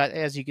also got,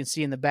 as you can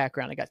see in the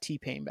background, I got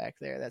T-Pain back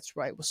there. That's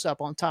right. What's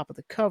up on top of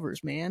the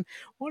covers, man?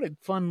 What a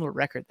fun little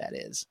record that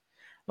is.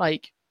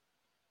 Like,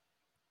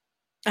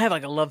 I have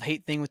like a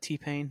love-hate thing with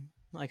T-Pain.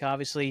 Like,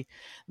 obviously,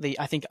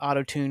 I think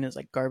auto-tune is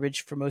like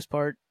garbage for most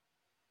part.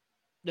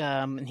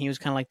 And he was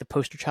kind of like the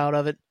poster child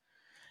of it.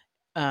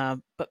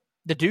 But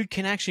the dude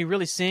can actually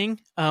really sing.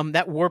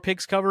 That War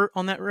Pigs cover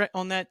on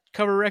that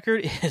cover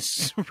record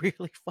is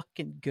really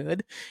fucking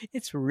good.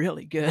 It's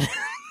really good.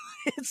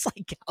 It's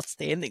like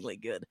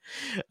outstandingly good.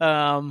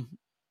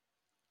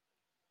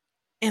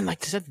 And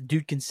like I said, the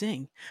dude can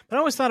sing. But I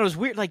always thought it was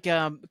weird. Like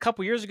a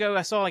couple years ago,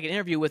 I saw like an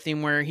interview with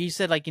him where he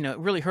said like it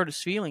really hurt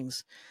his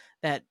feelings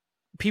that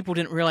people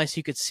didn't realize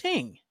he could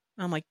sing.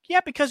 And I'm like,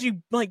 yeah, because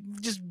you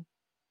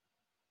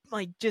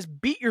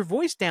just beat your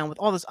voice down with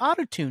all this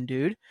auto tune,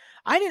 dude.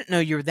 I didn't know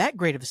you were that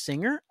great of a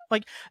singer.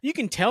 Like you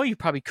can tell you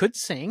probably could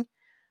sing,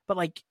 but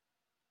like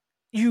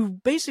you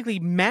basically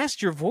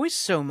masked your voice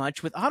so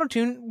much with auto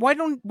tune. Why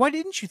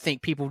didn't you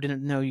think people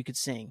didn't know you could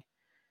sing?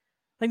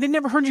 Like they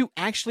never heard you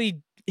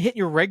actually hit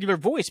your regular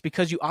voice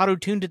because you auto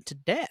tuned it to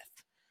death.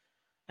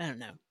 I don't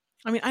know.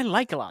 I mean, I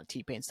like a lot of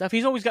T-Pain stuff.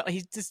 He's always got.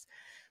 He's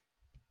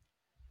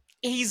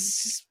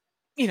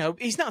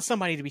he's not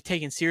somebody to be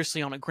taken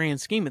seriously on a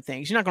grand scheme of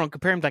things. You're not going to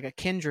compare him to like a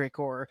Kendrick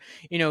or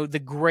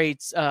the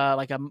greats,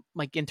 like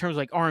in terms of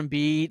like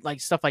R&B,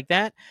 like stuff like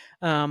that.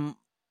 I'm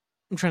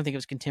trying to think of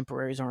his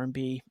contemporaries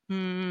R&B,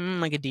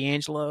 like a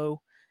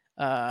D'Angelo,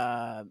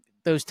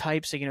 those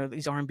types.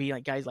 These R&B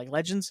like guys like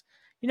legends.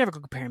 You're never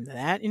going to compare him to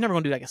that. You're never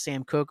going to do like a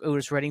Sam Cooke,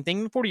 Otis Redding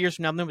thing. 40 years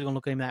from now, nobody's going to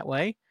look at him that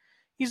way.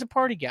 He's a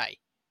party guy.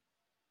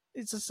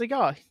 It's just like,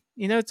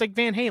 it's like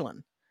Van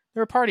Halen.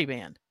 They're a party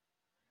band.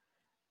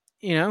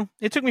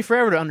 It took me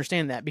forever to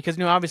understand that because,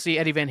 obviously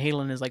Eddie Van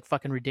Halen is like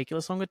fucking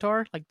ridiculous on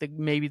guitar, like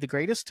maybe the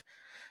greatest.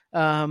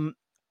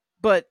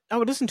 But I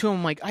would listen to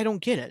him like, I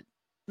don't get it.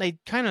 They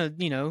kind of,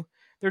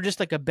 they're just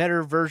like a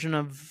better version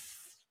of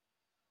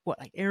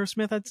like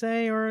Aerosmith, I'd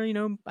say, or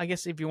I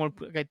guess if you want to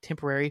put like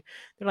temporary,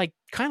 they're like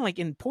kind of like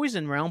in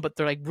Poison realm, but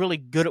they're like really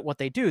good at what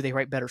they do. They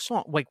write better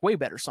songs, like way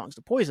better songs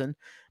to Poison,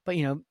 but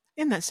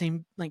in that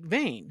same like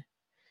vein.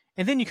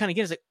 And then you kind of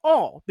get it's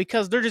like,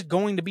 because they're just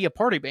going to be a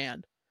party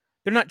band.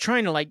 They're not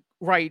trying to like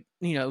write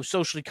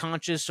socially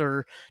conscious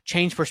or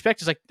change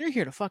perspectives. Like they're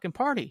here to fucking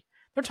party.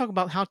 They're talking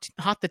about how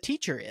hot the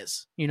teacher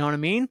is. You know what I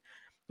mean?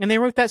 And they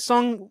wrote that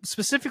song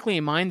specifically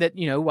in mind that,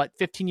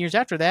 15 years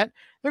after that,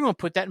 they're going to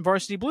put that in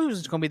Varsity Blues.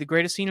 It's going to be the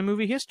greatest scene in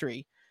movie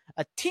history.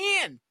 A 10.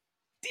 10.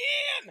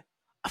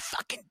 A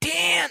fucking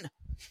 10.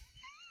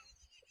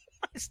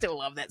 I still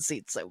love that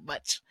scene so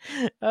much.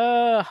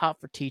 Hot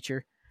for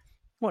Teacher.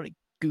 What a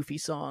goofy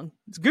song.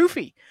 It's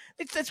goofy.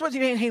 That's what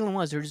Van Halen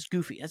was. They're just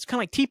goofy. That's kind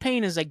of like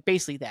T-Pain is like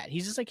basically that.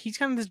 He's just like, he's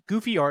kind of this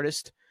goofy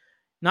artist,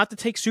 not to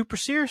take super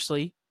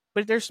seriously,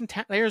 but there's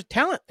there's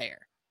talent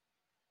there.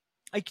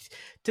 Like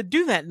to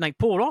do that and like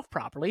pull it off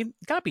properly,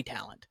 gotta be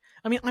talent.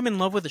 I mean, I'm in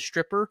love with a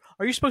stripper.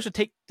 Are you supposed to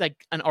take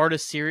like an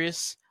artist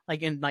serious,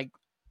 like and like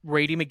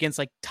rate him against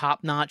like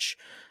top notch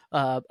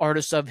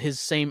artists of his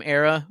same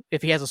era?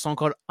 If he has a song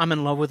called "I'm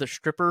in Love with a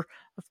Stripper,"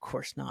 of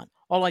course not.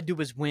 All I do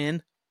is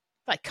win.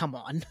 Like, come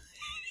on,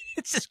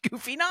 it's just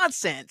goofy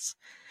nonsense,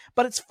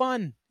 but it's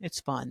fun. It's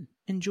fun.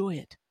 Enjoy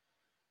it.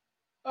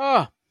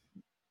 Oh,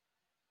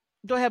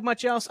 do I have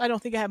much else? I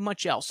don't think I have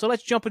much else. So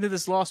let's jump into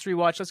this Lost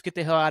rewatch. Let's get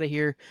the hell out of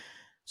here,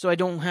 so I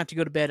don't have to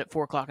go to bed at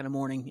 4:00 in the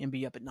morning and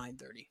be up at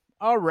 9:30.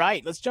 All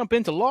right, let's jump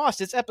into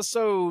Lost. It's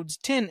episodes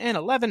 10 and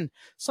 11,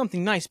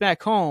 Something Nice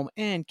Back Home,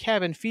 and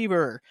Cabin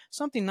Fever.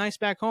 Something Nice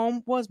Back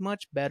Home was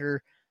much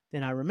better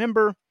than I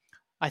remember.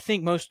 I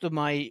think most of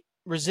my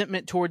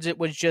resentment towards it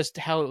was just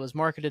how it was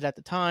marketed at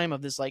the time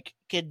of this like,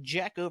 kid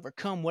Jack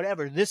overcome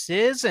whatever this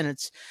is, and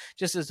it's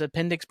just his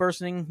appendix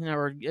bursting,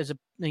 or as a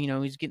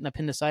he's getting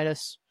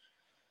appendicitis.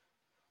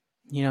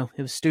 It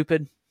was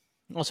stupid.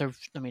 Also,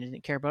 I mean, I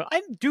didn't care about it.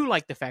 I do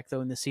like the fact,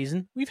 though, in this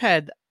season, we've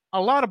had a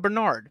lot of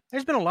Bernard.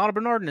 There's been a lot of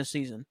Bernard in this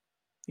season.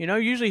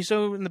 Usually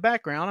so in the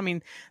background. I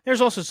mean,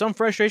 there's also some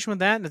frustration with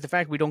that the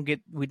fact we didn't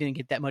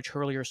get that much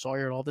Hurley or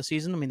Sawyer at all this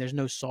season. I mean, there's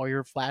no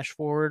Sawyer flash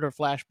forward or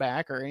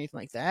flashback or anything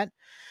like that.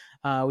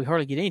 We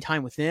hardly get any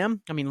time with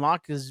them. I mean,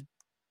 Locke is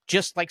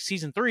just like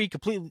season 3,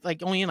 completely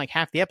like only in like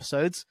half the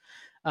episodes.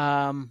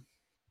 So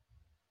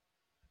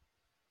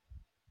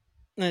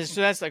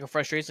that's like a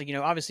frustration.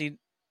 Like, obviously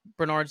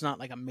Bernard's not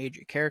like a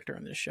major character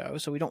in this show,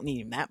 so we don't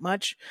need him that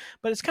much.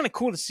 But it's kind of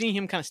cool to see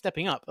him kind of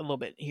stepping up a little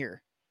bit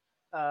here.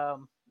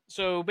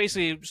 So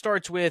basically, it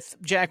starts with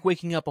Jack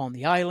waking up on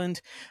the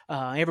island.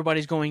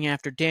 Everybody's going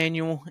after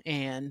Daniel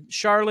and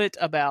Charlotte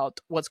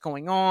about what's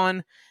going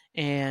on,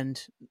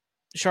 and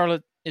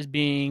Charlotte is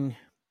being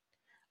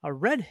a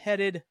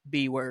redheaded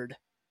B-word.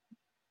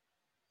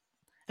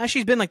 Now,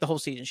 she's been like the whole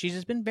season. She's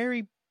just been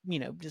very,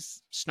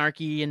 just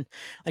snarky and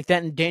like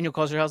that. And Daniel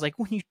calls her. I was like,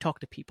 when you talk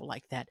to people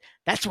like that,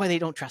 that's why they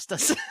don't trust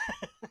us.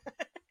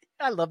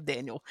 I love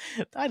Daniel.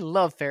 I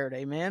love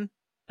Faraday, man.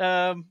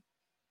 No,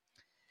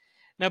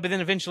 but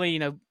then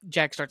eventually,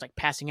 Jack starts like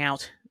passing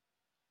out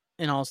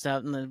and all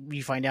stuff. And then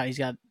you find out he's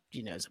got,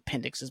 his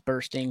appendix is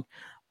bursting,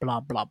 blah,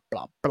 blah,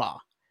 blah, blah.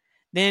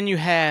 Then you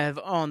have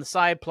on the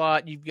side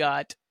plot, you've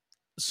got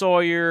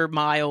Sawyer,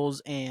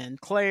 Miles, and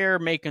Claire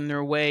making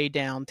their way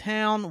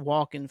downtown,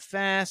 walking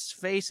fast,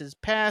 faces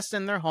past,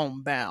 and they're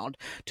homebound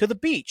to the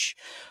beach.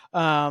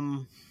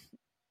 And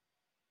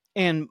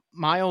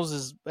Miles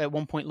is at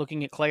one point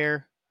looking at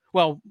Claire.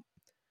 Well,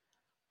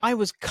 I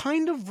was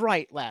kind of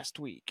right last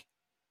week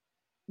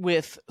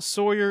with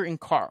Sawyer and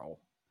Carl,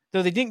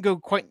 though they didn't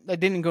go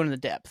into the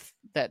depth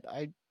that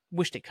I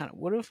wish they kind of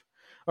would have,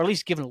 or at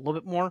least given a little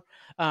bit more.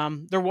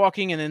 They're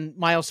walking, and then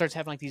Miles starts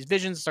having like these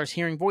visions, starts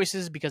hearing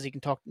voices because he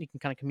can kind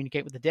of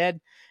communicate with the dead.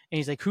 And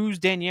he's like, "Who's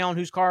Danielle and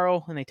who's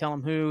Carl?" And they tell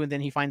him who, and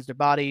then he finds their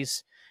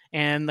bodies.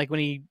 And like when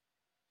he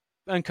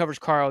uncovers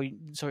Carl,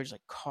 Sawyer's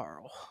like,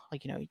 "Carl,"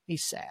 like,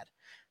 he's sad.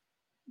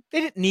 They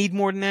didn't need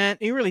more than that.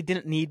 They really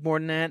didn't need more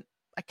than that.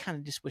 I kind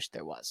of just wish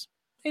there was.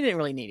 They didn't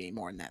really need any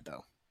more than that,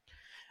 though.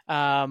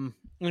 And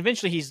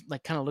eventually he's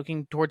like kind of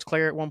looking towards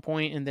Claire at one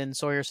point, and then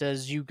Sawyer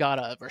says, "You got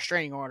a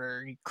restraining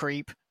order, you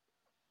creep."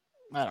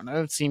 I don't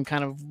know. It seemed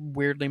kind of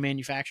weirdly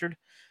manufactured.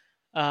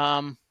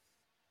 I'm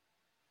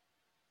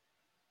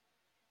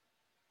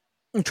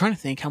trying to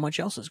think how much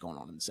else is going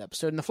on in this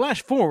episode. In the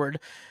flash forward,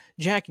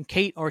 Jack and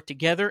Kate are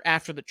together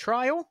after the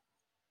trial.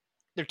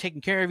 They're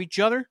taking care of each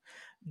other.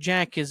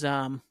 Jack is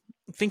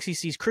thinks he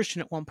sees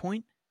Christian at one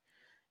point.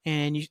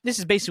 And this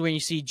is basically when you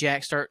see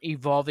Jack start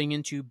evolving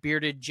into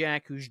bearded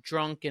Jack, who's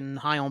drunk and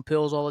high on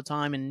pills all the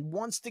time and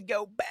wants to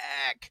go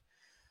back.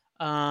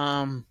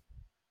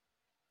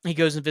 He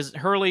goes and visits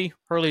Hurley.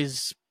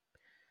 Hurley's...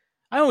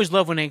 I always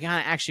love when they kind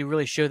of actually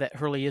really show that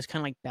Hurley is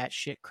kind of like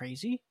batshit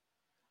crazy.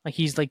 Like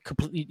he's like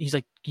completely...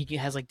 he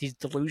has like these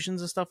delusions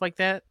and stuff like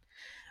that.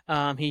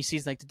 He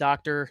sees like the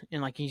doctor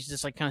and like he's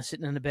just like kind of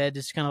sitting in the bed,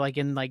 just kind of like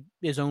in like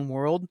his own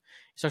world.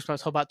 He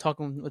starts about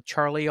talking with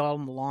Charlie all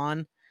on the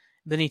lawn.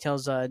 Then he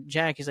tells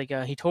Jack, he's like,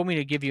 he told me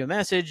to give you a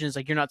message, and it's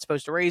like, you're not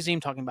supposed to raise him,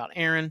 talking about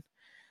Aaron.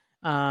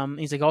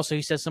 He's like, also,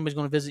 he says somebody's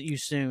going to visit you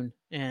soon,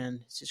 and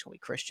it's just going to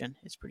be Christian.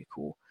 It's pretty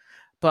cool.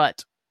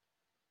 But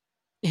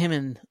him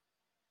and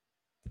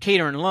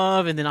Kate are in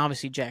love, and then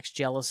obviously Jack's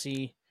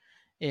jealousy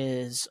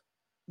is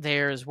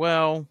there as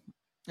well,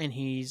 and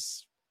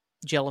he's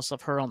jealous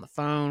of her on the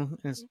phone,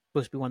 and it's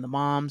supposed to be one of the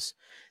moms.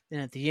 Then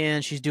at the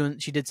end, she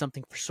did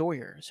something for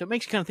Sawyer. So it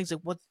makes you kind of think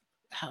like,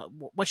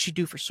 what's she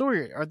do for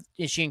Sawyer?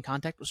 Is she in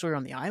contact with Sawyer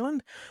on the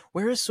island?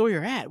 Where is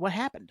Sawyer at? What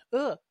happened?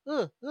 I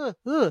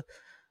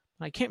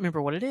can't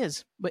remember what it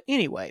is. But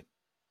anyway,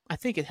 I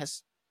think it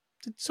has...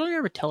 Did Sawyer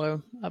ever tell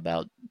her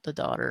about the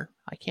daughter?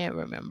 I can't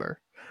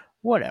remember.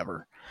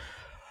 Whatever.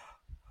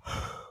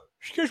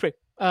 Excuse me.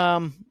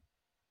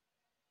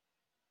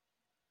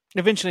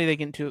 Eventually they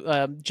get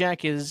into...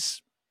 Jack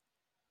is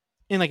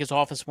in like his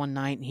office one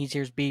night, and he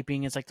hears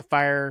beeping. It's like the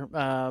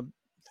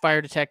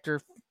fire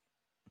detector,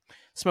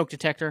 smoke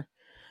detector.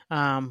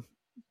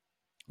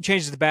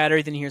 Changes the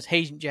battery, then he hears,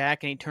 "Hey,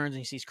 Jack," and he turns and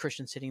he sees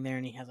Christian sitting there,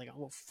 and he has like a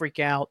little freak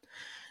out,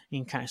 and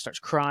he kind of starts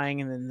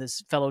crying. And then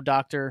this fellow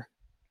doctor,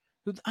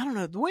 who, I don't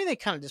know, the way they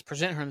kind of just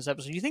present her in this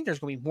episode, you think there's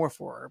going to be more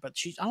for her, but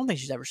I don't think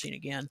she's ever seen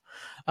again.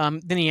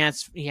 Then he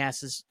asks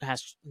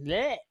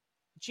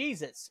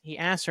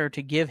her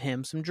to give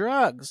him some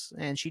drugs,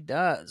 and she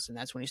does, and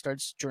that's when he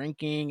starts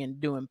drinking and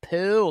doing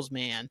pills,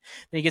 man.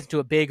 Then he gets into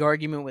a big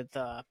argument with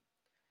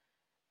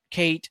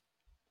Kate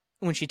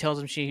when she tells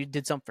him she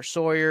did something for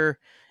Sawyer,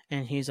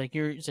 and he's like,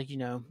 you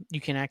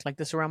can't act like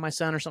this around my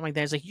son or something like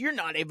that. He's like, you're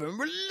not even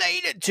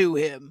related to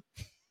him.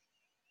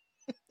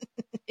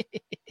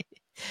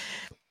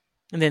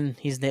 And then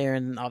he's there,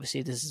 and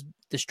obviously this is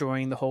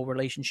destroying the whole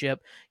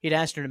relationship. He'd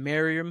asked her to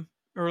marry him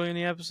early in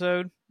the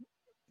episode,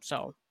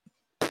 so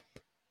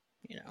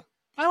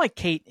I like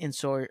Kate and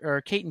Sawyer,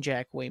 or Kate and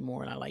Jack, way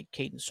more than I like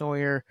Kate and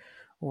Sawyer,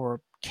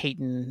 or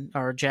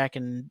Jack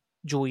and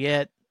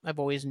Juliet. I've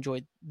always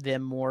enjoyed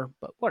them more,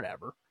 but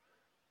whatever.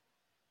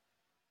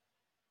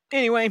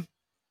 Anyway,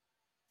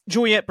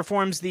 Juliet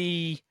performs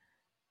the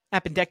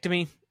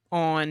appendectomy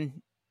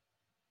on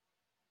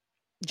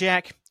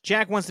Jack.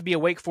 Jack wants to be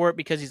awake for it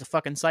because he's a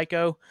fucking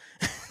psycho.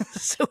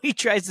 So he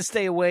tries to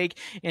stay awake,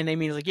 and they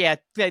mean like, yeah,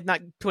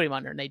 not put him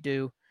under, and they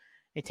do.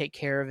 They take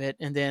care of it,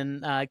 and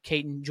then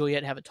Kate and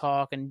Juliet have a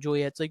talk, and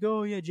Juliet's like,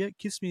 "Oh yeah, Jack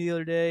kissed me the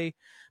other day,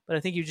 but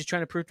I think he was just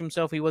trying to prove to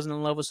himself he wasn't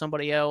in love with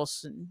somebody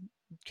else." And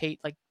Kate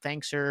like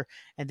thanks her,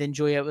 and then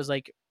Juliet was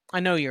like,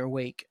 "I know you're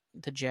awake,"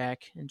 to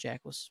Jack, and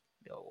Jack was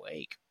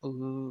awake.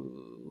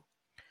 Ooh.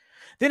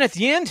 Then at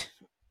the end,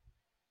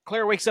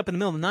 Claire wakes up in the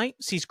middle of the night,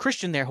 sees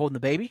Christian there holding the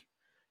baby.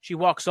 She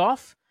walks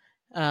off.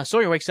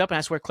 Sawyer wakes up and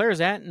asks where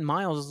Claire's at, and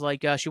Miles is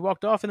like, she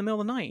walked off in the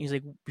middle of the night. He's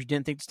like, you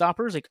didn't think to stop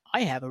her? He's like,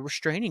 I have a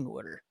restraining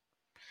order.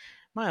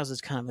 Miles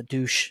is kind of a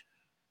douche,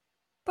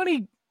 but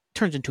he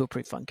turns into a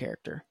pretty fun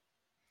character.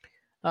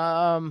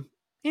 And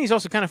he's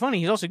also kind of funny.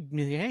 He's also,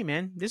 hey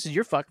man, this is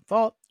your fucking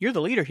fault. You're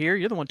the leader here.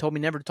 You're the one who told me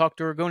never to talk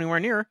to her or go anywhere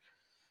near her.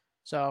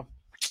 So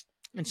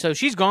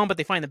she's gone, but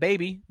they find the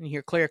baby, and you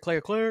hear Claire,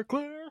 Claire, Claire,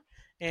 Claire,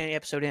 and the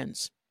episode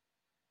ends.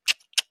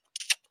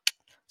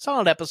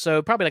 Solid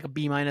episode, probably like a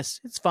B-.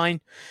 It's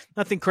fine,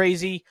 nothing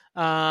crazy.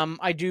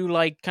 I do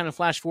like kind of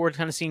flash forward,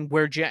 kind of seeing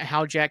where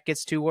how Jack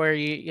gets to where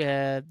he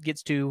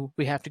gets to.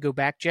 We have to go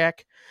back,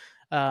 Jack.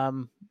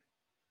 And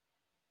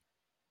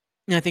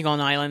I think on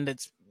the island,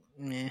 it's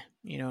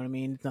you know what I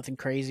mean. Nothing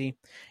crazy.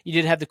 You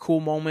did have the cool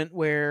moment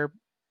where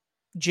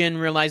Jen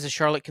realizes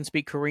Charlotte can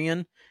speak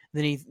Korean,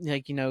 Then he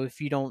like,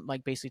 if you don't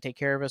like basically take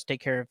care of us,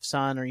 take care of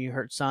Son, or you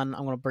hurt Son,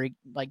 I'm gonna break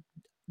like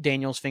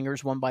Daniel's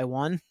fingers one by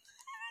one.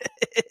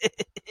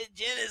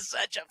 Jin is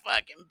such a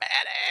fucking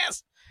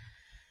badass.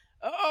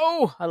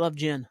 Oh, I love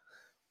Jin.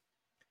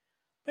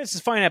 This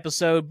is a fine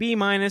episode. B-.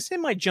 It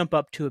might jump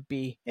up to a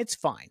B. It's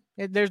fine.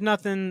 There's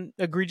nothing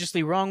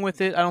egregiously wrong with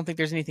it. I don't think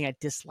there's anything I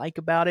dislike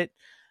about it.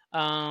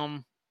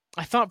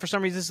 I thought for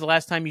some reason this is the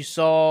last time you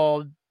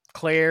saw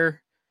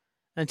Claire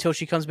until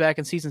she comes back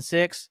in season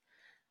 6.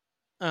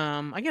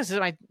 I guess it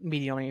might be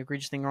the only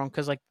egregious thing wrong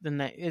because like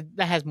that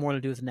has more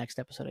to do with the next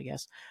episode, I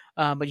guess.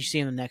 But you see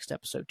in the next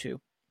episode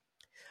too.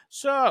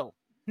 So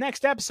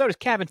next episode is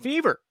Cabin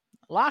Fever,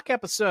 Locke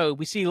episode.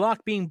 We see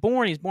Locke being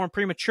born. He's born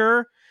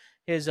premature.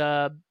 His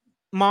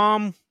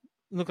mom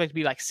looked like to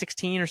be like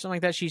 16 or something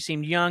like that. She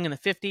seemed young in the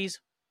 50s.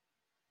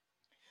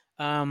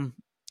 And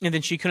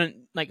then she couldn't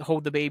like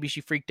hold the baby.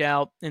 She freaked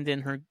out. And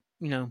then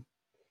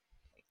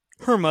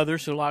her mother,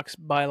 so Locke's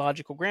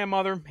biological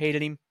grandmother,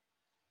 hated him.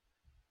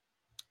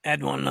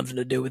 Had wanted nothing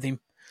to do with him.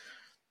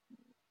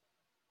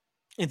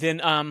 And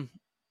then,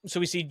 so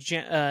we see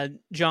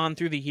John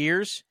through the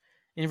years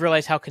and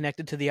realize how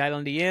connected to the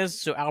island he is.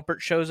 So Alpert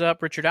shows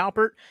up, Richard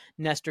Alpert,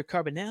 Nestor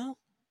Carbonell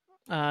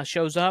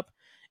shows up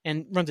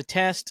and runs a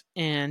test,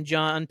 and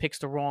John picks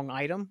the wrong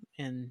item,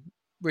 and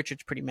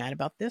Richard's pretty mad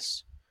about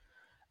this.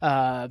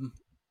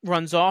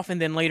 Runs off,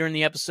 and then later in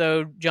the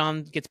episode,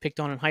 John gets picked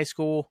on in high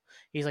school.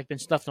 He's like been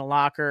stuffed in a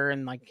locker,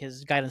 and like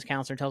his guidance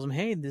counselor tells him,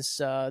 "Hey,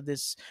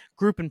 this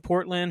group in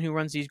Portland who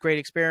runs these great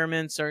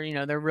experiments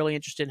are, they're really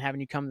interested in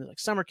having you come to like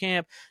summer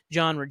camp."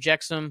 John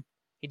rejects him.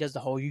 He does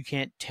the whole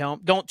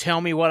don't tell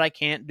me what I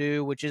can't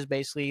do, which is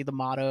basically the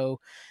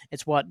motto.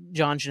 It's what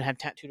John should have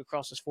tattooed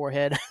across his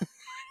forehead.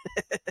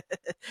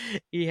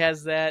 He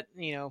has that,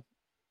 and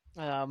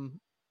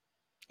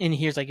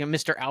here's like a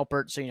Mr.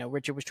 Alpert. So,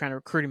 Richard was trying to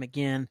recruit him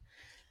again.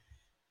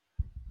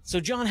 So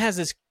John has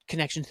this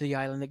connection to the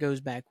island that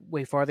goes back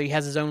way farther. He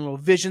has his own little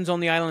visions on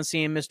the island,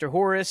 seeing Mr.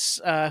 Horace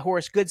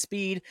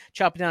Goodspeed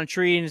chopping down a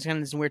tree, and it's kind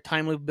of this weird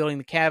time loop building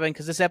the cabin,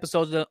 because this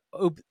episode's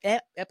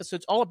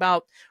all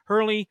about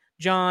Hurley,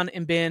 John,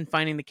 and Ben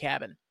finding the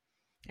cabin.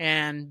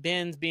 And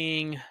Ben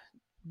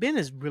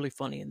is really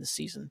funny in this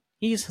season.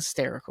 He's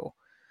hysterical.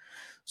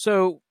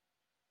 So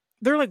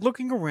they're like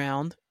looking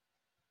around,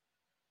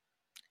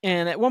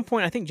 and at one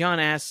point I think John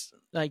asks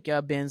like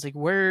Ben's like,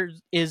 "Where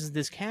is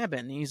this cabin?"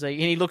 And he's like,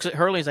 and he looks at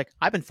Hurley. He's like,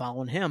 "I've been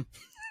following him."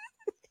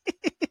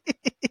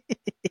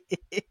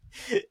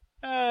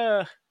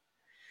 And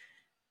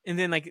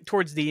then like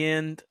towards the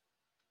end,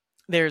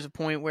 there's a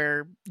point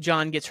where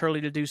John gets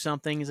Hurley to do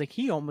something. He's like,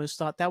 he almost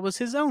thought that was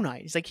his own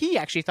idea. He's like, he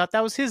actually thought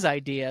that was his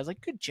idea. I was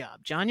like, good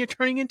job, John. You're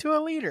turning into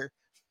a leader.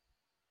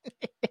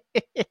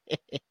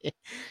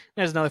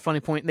 There's another funny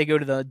point. They go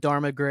to the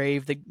Dharma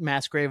grave, the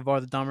mass grave of all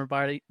the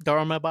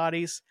Dharma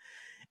bodies.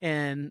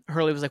 And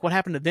Hurley was like, what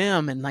happened to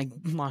them? And like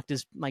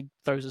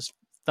throws his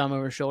thumb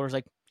over his shoulders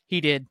like,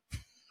 he did.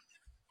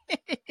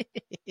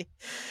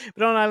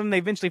 But on island, they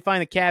eventually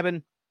find the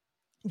cabin.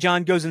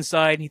 John goes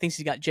inside and he thinks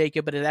he's got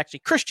Jacob, but it's actually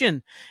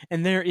Christian.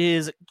 And there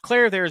is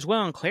Claire there as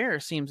well. And Claire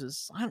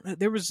seems I don't know,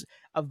 there was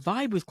a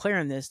vibe with Claire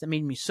in this that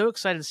made me so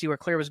excited to see where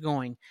Claire was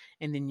going.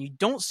 And then you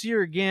don't see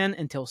her again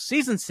until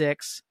season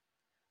 6,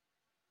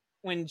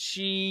 when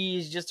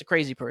she's just a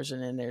crazy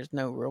person, and there's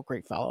no real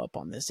great follow-up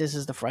on this. This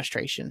is the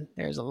frustration.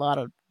 There's a lot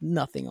of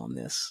nothing on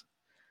this.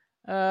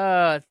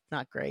 Not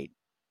great.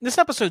 This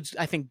episode's,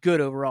 I think, good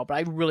overall, but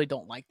I really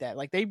don't like that.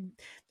 Like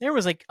there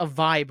was like a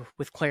vibe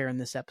with Claire in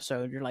this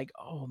episode. You're like,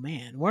 oh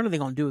man, what are they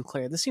going to do with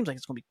Claire? This seems like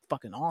it's going to be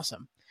fucking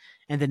awesome.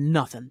 And then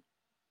nothing.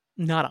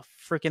 Not a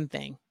freaking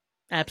thing.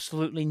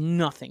 Absolutely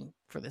nothing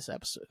for this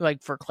episode,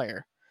 like for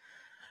Claire.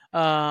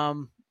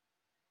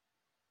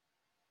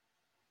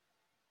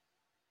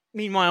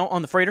 Meanwhile,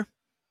 on the freighter,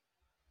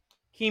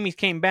 Keamy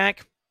came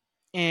back,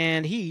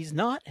 and he's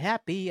not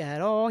happy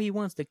at all. He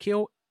wants to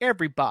kill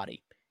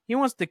everybody.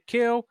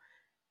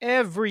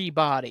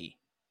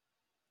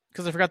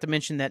 Because I forgot to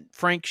mention that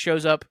Frank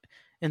shows up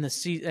in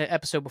the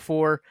episode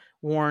before,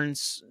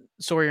 warns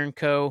Sawyer and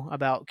co.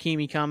 about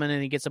Keamy coming,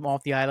 and he gets them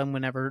off the island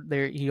whenever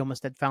he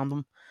almost had found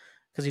them,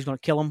 because he's going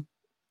to kill them.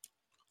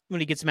 When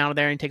he gets them out of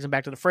there and takes them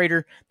back to the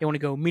freighter, they want to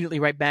go immediately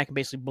right back and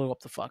basically blow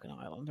up the fucking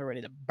island. They're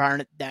ready to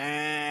burn it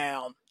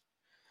down.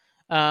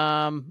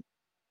 The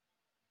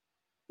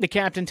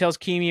captain tells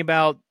Keamy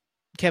about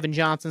Kevin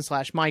Johnson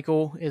 /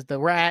 Michael is the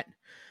rat.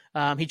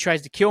 He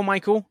tries to kill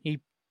Michael. He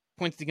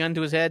points the gun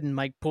to his head and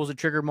like pulls the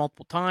trigger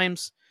multiple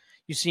times.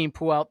 You see him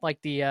pull out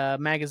like the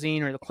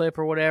magazine or the clip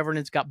or whatever, and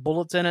it's got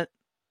bullets in it.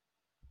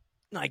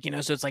 Like,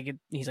 so it's like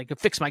he's like,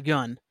 fix my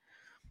gun.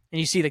 And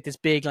you see like this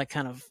big like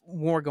kind of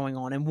war going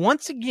on. And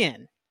once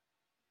again,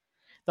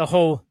 the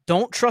whole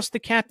don't trust the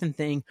captain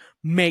thing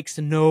makes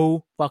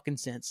no fucking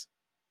sense.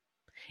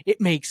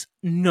 It makes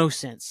no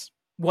sense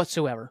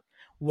whatsoever.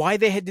 Why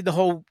they did the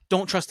whole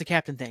don't trust the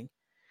captain thing.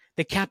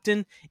 The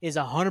captain is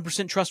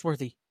 100%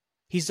 trustworthy.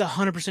 He's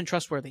 100%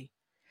 trustworthy.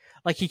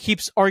 Like he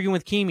keeps arguing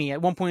with Kimi.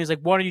 At one point, he's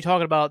like, "What are you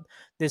talking about?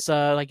 This,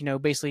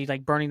 basically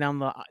like burning down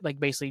the, like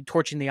basically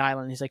torching the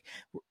island." He's like,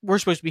 "We're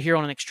supposed to be here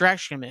on an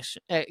extraction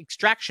mission.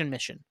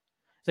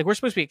 It's like we're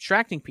supposed to be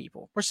extracting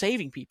people. We're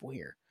saving people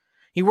here."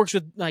 He works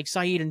with like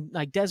Saeed and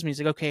like Desmond.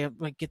 He's like, "Okay,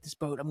 like get this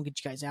boat. I'm gonna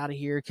get you guys out of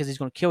here because he's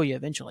gonna kill you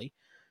eventually."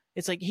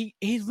 It's like he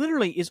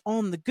literally is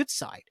on the good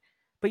side,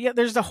 but yet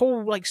there's the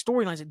whole like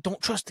storyline that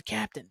don't trust the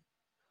captain.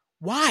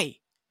 Why?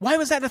 Why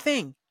was that a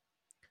thing?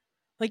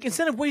 Like,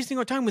 instead of wasting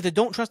our time with the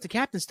don't trust the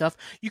captain stuff,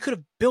 you could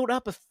have built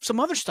up some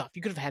other stuff.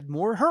 You could have had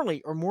more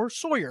Hurley or more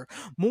Sawyer,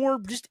 more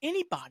just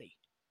anybody.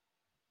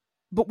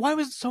 But why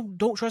was some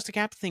don't trust the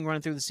captain thing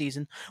running through the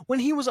season when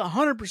he was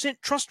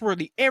 100%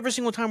 trustworthy every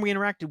single time we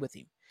interacted with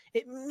him?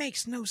 It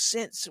makes no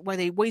sense why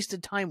they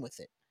wasted time with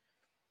it.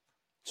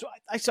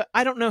 So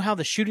I don't know how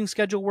the shooting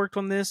schedule worked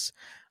on this,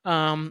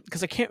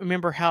 because I can't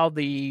remember how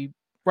the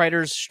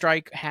writers'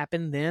 strike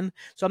happened then.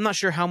 So I'm not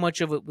sure how much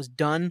of it was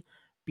done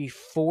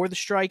before the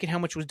strike and how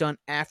much was done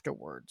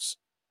afterwards.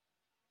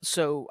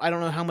 So I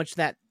don't know how much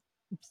that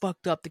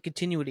fucked up the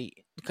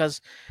continuity,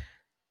 because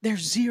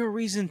there's zero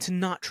reason to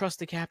not trust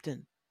the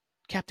captain.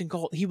 Captain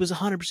Galt, he was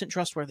 100%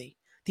 trustworthy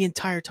the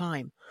entire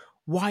time.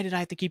 Why did I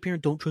have to keep hearing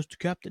 "don't trust the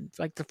captain"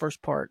 like the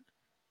first part?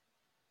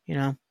 You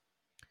know.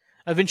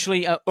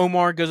 Eventually,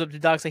 Omar goes up to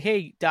Doc, like,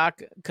 "Hey,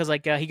 Doc," because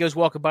like he goes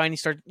walking by and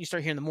you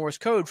start hearing the Morse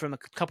code from a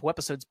couple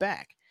episodes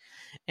back,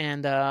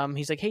 and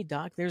he's like, "Hey,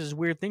 Doc, there's this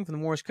weird thing from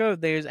the Morse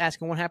code." They're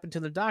asking what happened to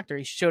the doctor.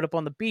 He showed up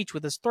on the beach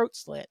with his throat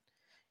slit.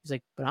 He's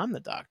like, "But I'm the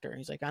doctor."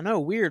 He's like, "I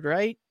know, weird,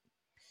 right?"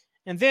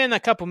 And then a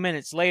couple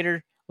minutes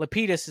later,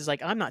 Lapidus is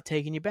like, "I'm not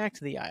taking you back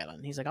to the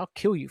island." He's like, "I'll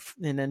kill you."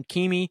 And then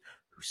Kimi,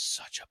 who's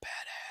such a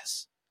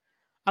badass.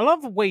 I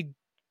love the way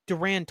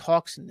Duran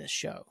talks in this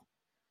show.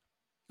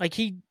 Like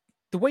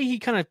the way he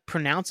kind of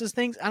pronounces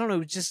things, I don't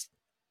know, just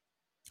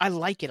I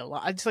like it a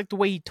lot. I just like the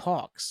way he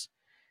talks.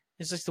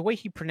 It's just the way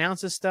he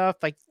pronounces stuff,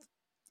 like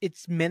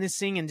it's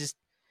menacing and just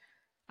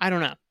I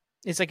don't know.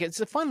 It's like it's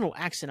a fun little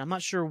accent. I'm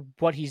not sure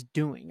what he's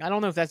doing. I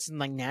don't know if that's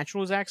like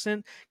natural his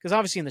accent, because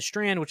obviously in the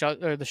Strand,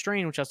 the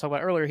Strain, which I was talking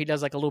about earlier, he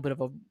does like a little bit of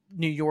a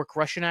New York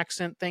Russian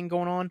accent thing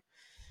going on.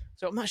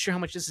 So I'm not sure how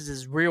much this is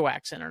his real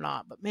accent or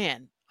not. But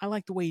man, I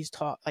like the way he's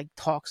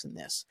talks in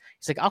this.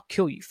 He's like, "I'll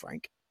kill you,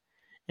 Frank,"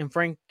 and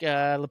Frank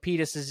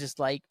Lapidus is just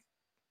like,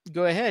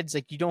 "Go ahead." It's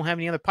like, you don't have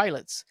any other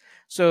pilots.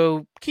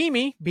 So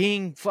Kimi,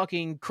 being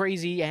fucking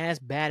crazy ass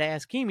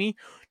badass Kimi,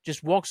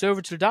 just walks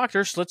over to the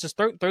doctor, slits his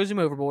throat, throws him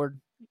overboard.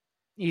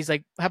 He's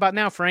like, "How about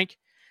now, Frank?"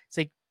 It's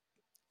like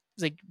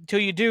until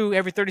you do,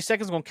 every 30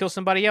 seconds, I'm gonna kill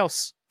somebody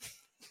else.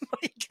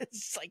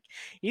 It's like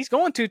he's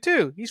going to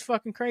too. He's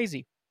fucking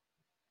crazy.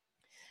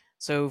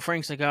 So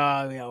Frank's like,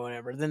 "Oh yeah,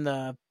 whatever."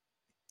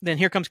 Then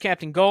here comes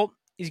Captain Galt.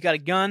 He's got a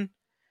gun.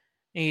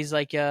 And he's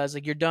like, it's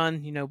like, "You're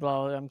done, blah,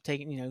 blah, I'm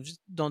taking, just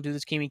don't do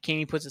this, Kimi."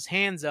 Kimi puts his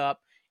hands up,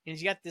 and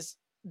he's got this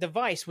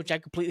device, which I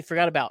completely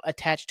forgot about,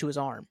 attached to his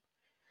arm.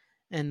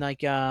 And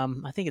like, I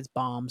think it's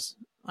bombs.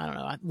 I don't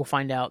know. We'll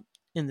find out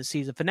in the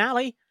season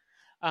finale.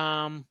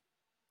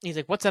 He's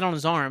like, "What's that on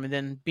his arm?" And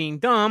then, being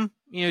dumb,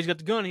 he's got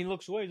the gun. And he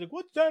looks away. He's like,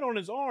 "What's that on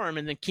his arm?"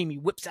 And then Kimi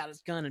whips out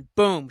his gun and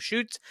boom,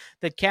 shoots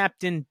the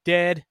captain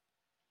dead.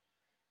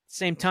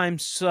 Same time,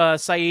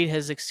 Saeed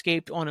has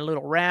escaped on a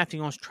little raft.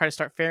 He wants to try to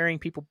start ferrying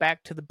people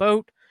back to the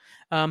boat.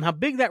 How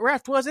big that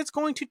raft was, it's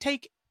going to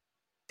take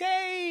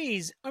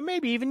days or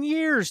maybe even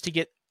years to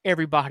get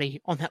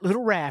everybody on that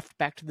little raft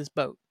back to this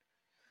boat.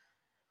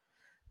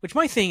 Which,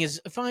 my thing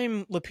is, if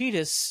I'm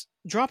Lapidus,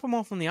 drop them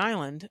off on the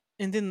island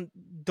and then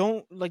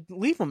don't like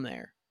leave them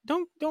there.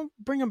 Don't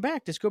bring them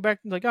back. Just go back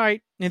like, all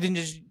right, and then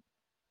just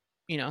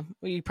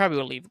you probably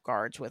will leave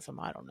guards with them.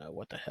 I don't know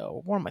what the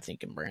hell. What am I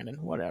thinking,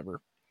 Brandon?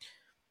 Whatever.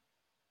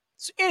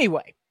 So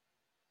anyway,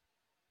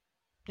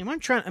 am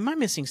I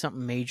missing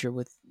something major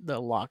with the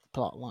Locke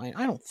plot line?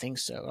 I don't think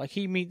so. Like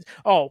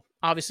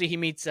obviously he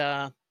meets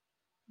when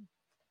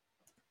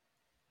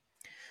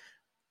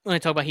I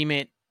talk about he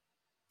met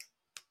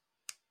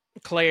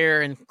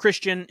Claire and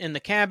Christian in the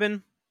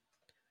cabin.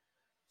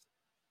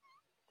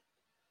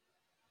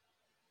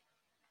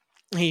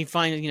 He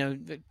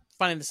finally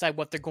decide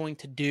what they're going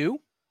to do.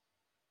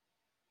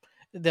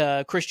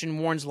 The Christian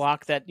warns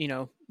Locke that,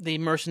 the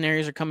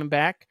mercenaries are coming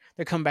back.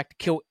 They're coming back to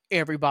kill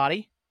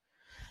everybody.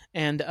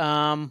 And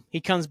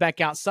he comes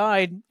back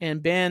outside,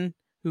 and Ben,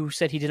 who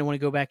said he didn't want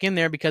to go back in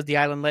there because the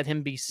island let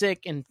him be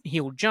sick and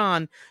healed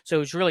John,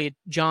 so it's really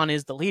John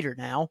is the leader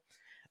now.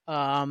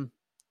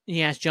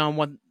 He asked John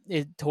what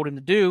it told him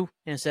to do,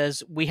 and it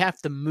says, "We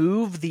have to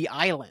move the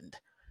island."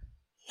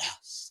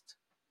 Lost.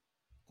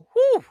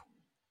 Whew.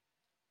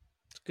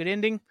 It's a good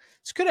ending.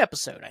 It's a good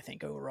episode, I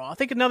think, overall. I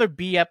think another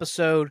B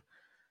episode.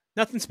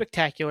 Nothing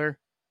spectacular.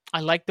 I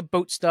like the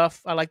boat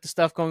stuff. I like the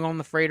stuff going on in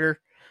the freighter.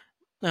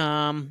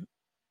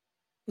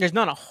 There's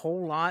not a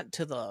whole lot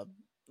to the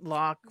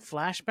Locke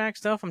flashback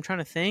stuff. I'm trying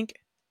to think.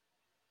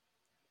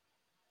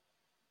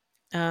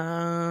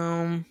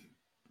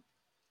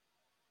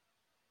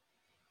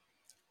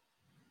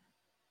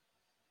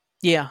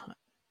 Yeah.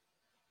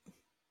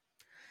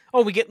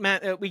 Oh, we get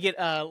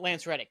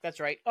Lance Reddick. That's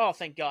right. Oh,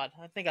 thank God.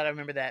 I think I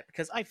remember that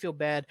because I feel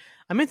bad.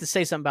 I meant to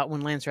say something about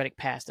when Lance Reddick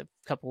passed a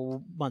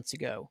couple months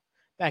ago,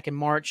 back in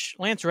March.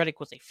 Lance Reddick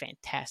was a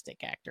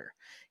fantastic actor.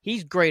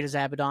 He's great as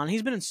Abaddon.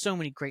 He's been in so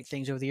many great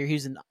things over the year. He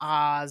was in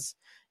Oz.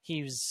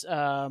 He was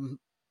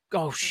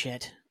oh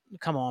shit.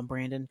 Come on,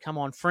 Brandon. Come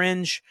on,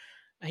 Fringe.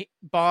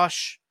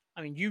 Bosch.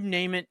 I mean, you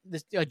name it.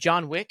 This,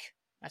 John Wick.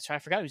 That's right. I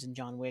forgot he was in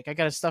John Wick. I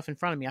got his stuff in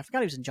front of me. I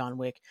forgot he was in John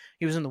Wick.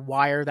 He was in The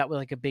Wire. That was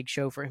like a big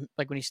show for him,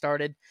 like when he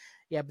started.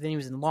 Yeah, but then he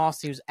was in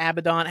Lost. He was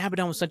Abaddon.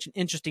 Abaddon was such an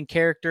interesting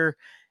character.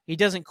 He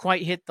doesn't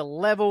quite hit the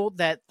level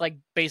that like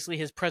basically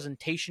his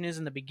presentation is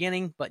in the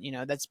beginning, but you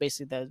know that's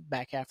basically the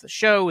back half of the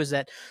show is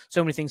that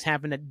so many things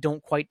happen that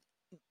don't quite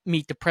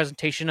meet the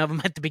presentation of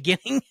him at the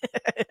beginning.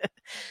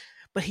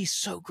 But he's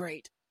so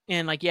great,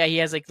 and like yeah, he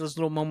has like this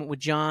little moment with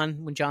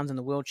John when John's in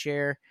the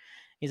wheelchair.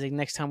 He's like,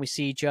 next time we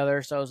see each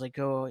other. So I was like,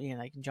 oh, you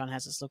know, like John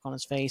has this look on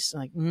his face.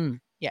 I'm like,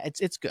 yeah,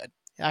 it's good.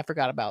 I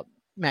forgot about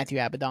Matthew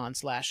Abaddon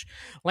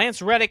 /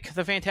 Lance Reddick,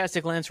 the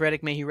fantastic Lance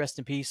Reddick. May he rest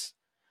in peace.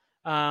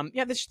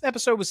 Yeah, this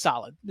episode was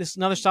solid. This is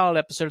another solid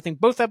episode. I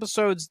think both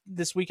episodes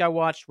this week I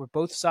watched were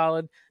both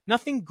solid.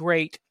 Nothing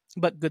great,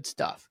 but good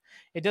stuff.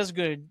 It does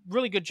a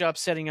really good job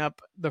setting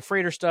up the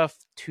freighter stuff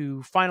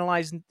to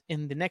finalize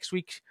in the next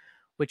week,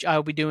 which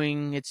I'll be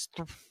doing.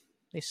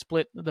 They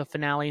split the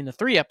finale into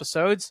 3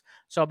 episodes,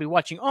 so I'll be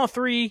watching all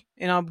 3,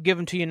 and I'll give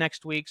them to you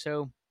next week.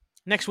 So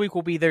next week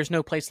will be There's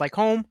No Place Like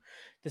Home,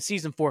 the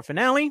season 4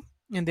 finale,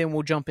 and then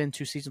we'll jump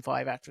into season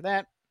 5 after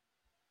that.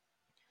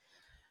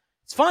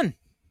 It's fun.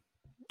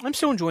 I'm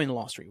still enjoying the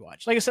Lost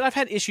rewatch. Like I said, I've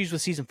had issues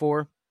with season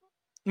 4,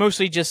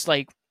 mostly just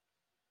like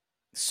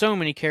so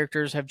many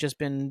characters have just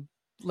been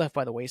left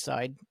by the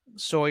wayside.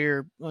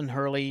 Sawyer and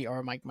Hurley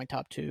are my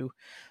top 2.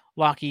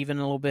 Locke even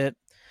a little bit.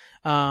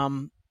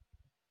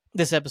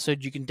 This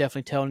episode, you can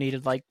definitely tell,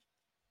 needed like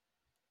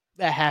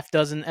a half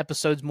dozen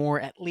episodes more,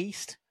 at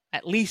least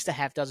a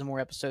half dozen more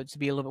episodes to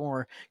be a little bit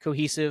more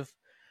cohesive.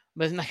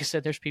 But like I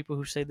said, there's people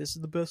who say this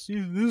is the best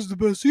season. This is the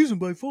best season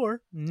by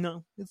far.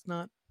 No, it's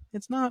not.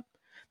 It's not.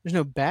 There's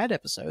no bad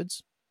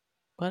episodes,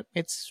 but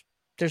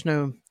there's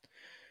no.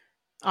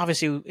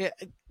 Obviously,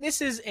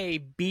 this is a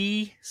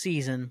B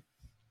season,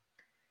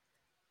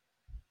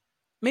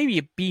 maybe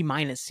a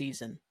B-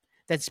 season.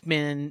 That's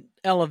been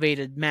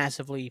elevated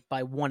massively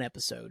by 1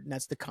 episode, and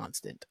that's The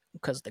Constant.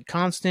 Because The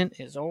Constant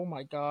is, oh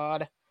my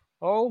god.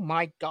 Oh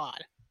my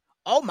god.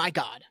 Oh my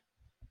god.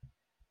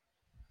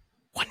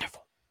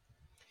 Wonderful.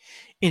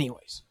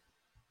 Anyways.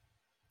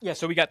 Yeah,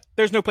 so we got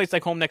There's No Place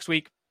Like Home next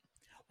week.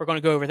 We're going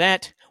to go over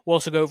that. We'll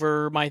also go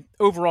over my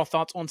overall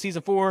thoughts on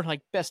season 4,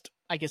 like best,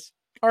 I guess,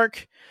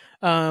 arc,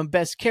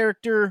 best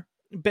character,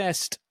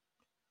 best...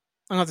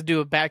 I'm going to have to do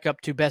a backup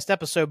to best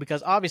episode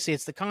because obviously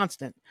it's The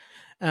Constant.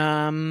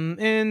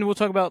 And we'll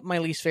talk about my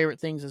least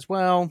favorite things as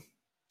well.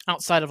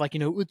 Outside of like,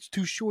 you know, it's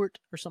too short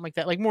or something like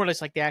that. Like more or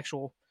less like the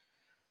actual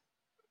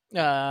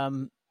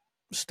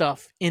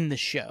stuff in the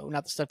show,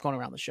 not the stuff going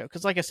around the show.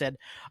 Because like I said,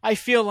 I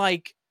feel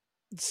like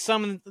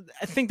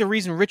I think the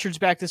reason Richard's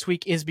back this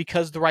week is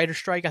because the writer's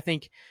strike. I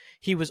think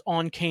he was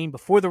on Kane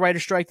before the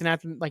writer's strike. Then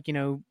after, like, you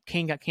know,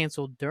 Kane got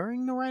canceled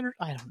during the writer.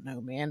 I don't know,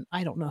 man.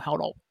 I don't know how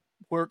it all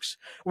works.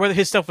 Whether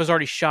his stuff was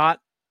already shot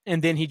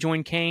and then he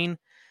joined Kane.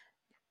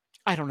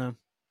 I don't know.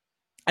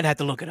 I'd have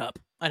to look it up.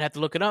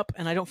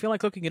 And I don't feel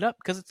like looking it up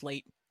because it's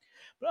late.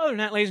 But other than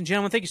that, ladies and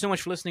gentlemen, thank you so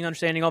much for listening,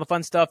 understanding all the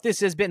fun stuff. This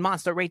has been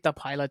Monster Rate the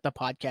Pilot, the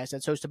podcast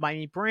that's hosted by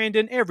me,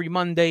 Brandon, every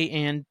Monday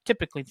and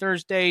typically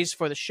Thursdays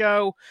for the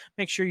show.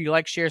 Make sure you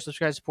like, share,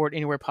 subscribe, support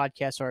anywhere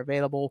podcasts are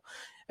available.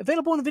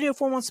 Available in video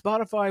form on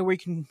Spotify where you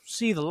can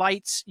see the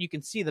lights, you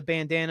can see the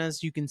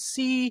bandanas, you can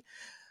see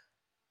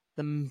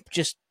the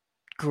just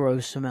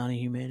gross amount of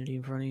humanity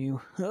in front of you.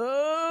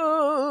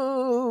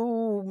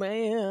 Oh,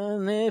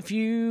 man. If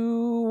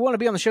you want to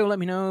be on the show, let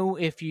me know.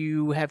 If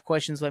you have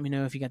questions, let me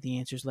know. If you got the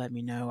answers, let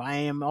me know. I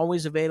am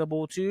always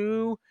available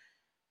to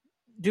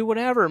do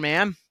whatever,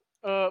 man.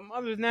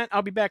 Other than that,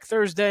 I'll be back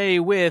Thursday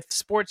with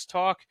Sports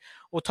Talk.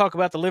 We'll talk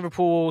about the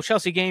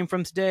Liverpool-Chelsea game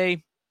from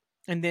today,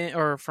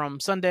 or from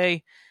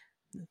Sunday.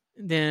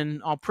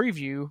 Then I'll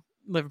preview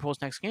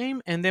Liverpool's next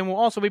game, and then we'll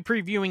also be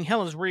previewing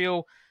Hell is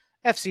Real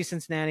FC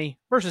Cincinnati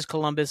versus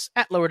Columbus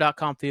at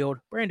Lower.com Field.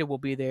 Brandon will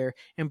be there,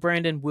 and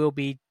Brandon will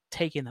be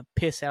taking the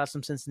piss out of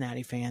some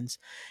Cincinnati fans.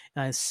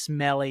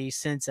 Smelly,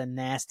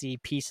 nasty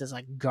pieces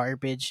of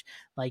garbage,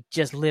 like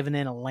just living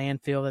in a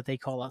landfill that they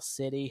call a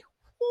city.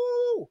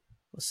 Woo!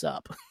 What's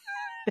up?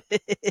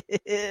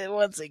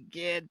 Once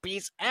again,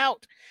 peace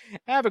out.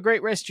 Have a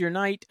great rest of your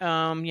night.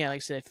 Yeah, like I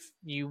said, if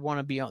you want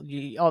to be on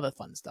all the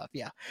fun stuff,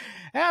 yeah.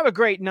 Have a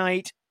great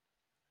night.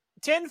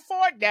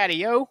 10-4,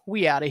 Daddy-o.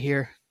 We out of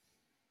here.